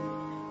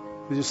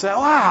 You just say,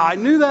 wow, I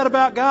knew that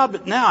about God,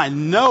 but now I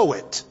know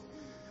it.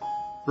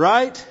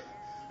 Right?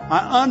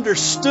 I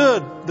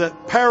understood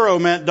that Pero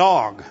meant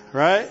dog,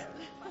 right?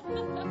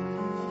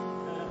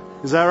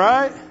 Is that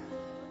right?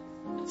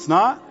 It's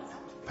not?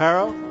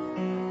 Pero?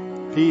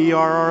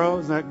 P-E-R-R-O?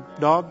 Is that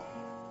dog?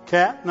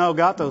 Cat? No,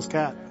 Gato's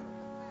cat.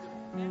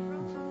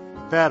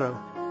 Pero.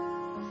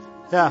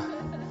 Yeah.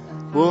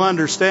 We'll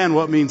understand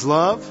what means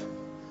love.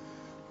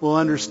 We'll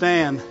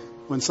understand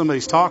when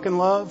somebody's talking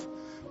love.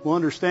 We'll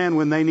understand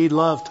when they need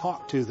love,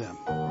 talk to them.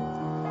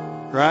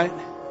 Right?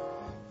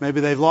 Maybe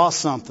they've lost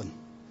something.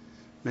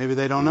 Maybe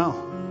they don't know.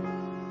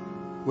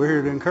 We're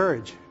here to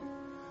encourage.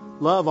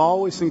 Love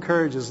always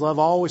encourages. Love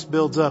always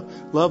builds up.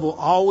 Love will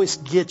always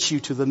get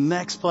you to the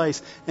next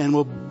place and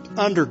will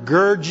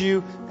undergird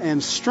you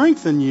and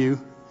strengthen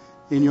you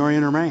in your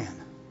inner man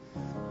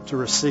to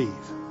receive.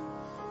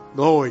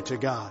 Glory to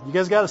God. You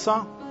guys got a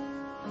song?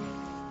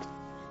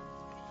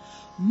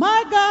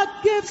 My God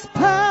gives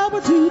power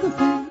to the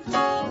faint.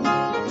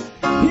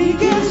 He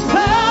gives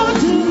power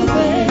to the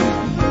faint.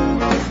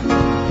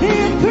 He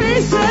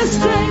increases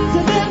strength to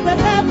them that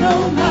have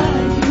no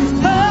might. He gives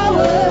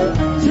power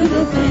to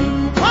the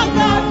faint. My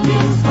God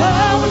gives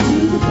power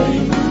to the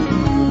faint.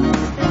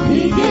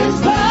 He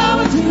gives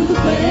power to the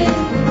faint.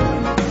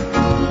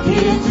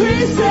 He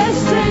increases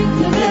strength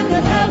to them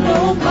that have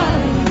no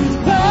might. He gives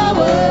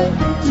power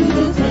to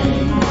the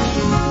faint.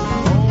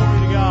 Glory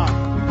to God.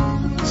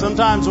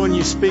 Sometimes when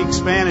you speak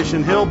Spanish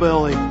in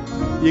hillbilly,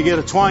 you get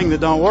a twang that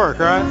don't work,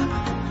 right?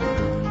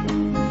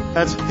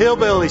 That's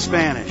hillbilly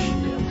Spanish.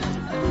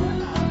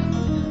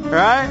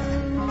 Right?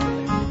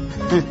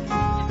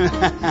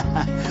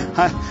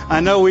 I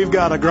know we've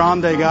got a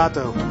grande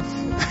gato.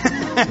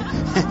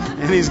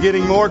 And he's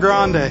getting more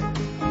grande.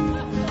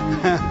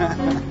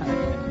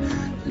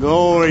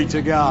 Glory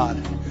to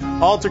God.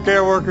 Altar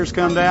care workers,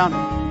 come down.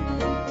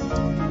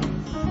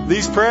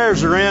 These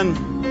prayers are in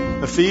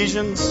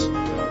Ephesians,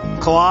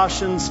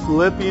 Colossians,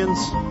 Philippians.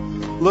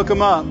 Look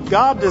them up.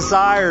 God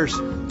desires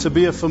to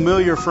be a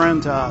familiar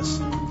friend to us.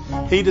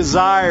 He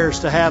desires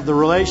to have the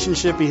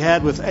relationship He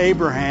had with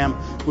Abraham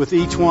with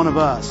each one of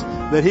us.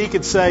 That He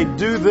could say,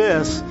 do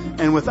this,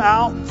 and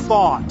without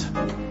thought,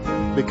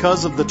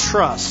 because of the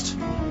trust,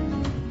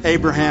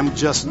 Abraham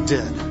just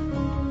did.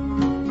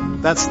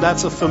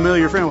 That's a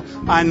familiar friend.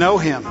 I know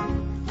him.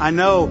 I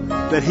know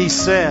that he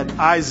said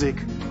Isaac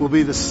will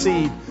be the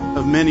seed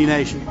of many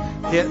nations.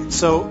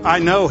 So I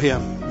know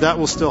him. That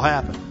will still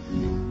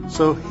happen.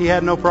 So he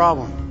had no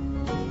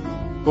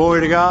problem.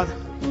 Glory to God.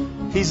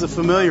 He's a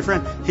familiar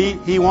friend.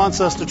 He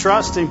wants us to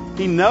trust Him.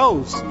 He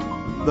knows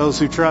those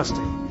who trust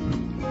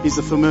Him. He's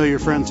a familiar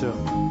friend to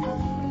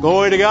them.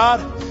 Glory to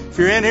God. If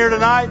you're in here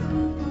tonight,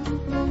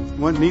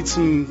 you need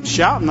some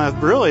shouting.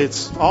 Really,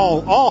 it's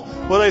all,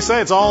 what do they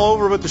say? It's all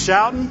over with the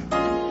shouting.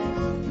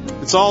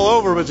 It's all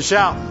over with the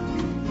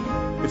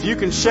shouting. If you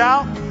can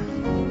shout,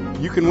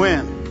 you can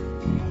win.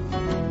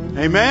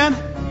 Amen?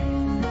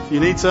 If you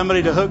need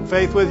somebody to hook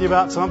faith with you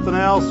about something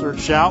else or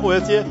shout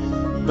with you,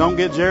 don't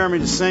get Jeremy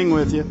to sing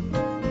with you.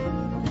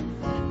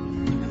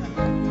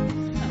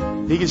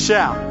 He can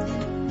shout.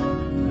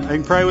 They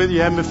can pray with you.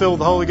 You haven't been filled with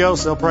the Holy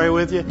Ghost, they'll pray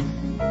with you.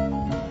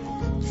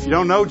 If you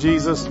don't know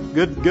Jesus,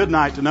 good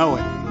night to know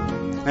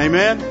Him.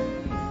 Amen?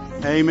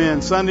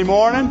 Amen. Sunday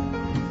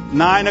morning,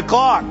 9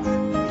 o'clock.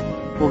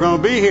 We're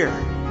going to be here.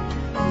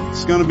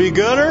 It's going to be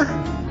gooder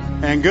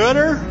and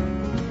gooder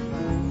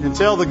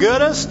until the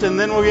goodest, and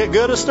then we'll get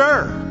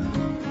goodester.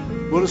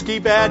 We'll just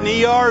keep adding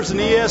ERs and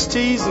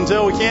ESTs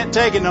until we can't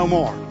take it no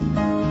more.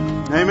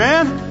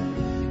 Amen?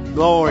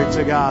 Glory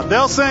to God.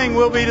 They'll sing.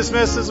 We'll be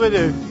dismissed as we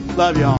do. Love y'all.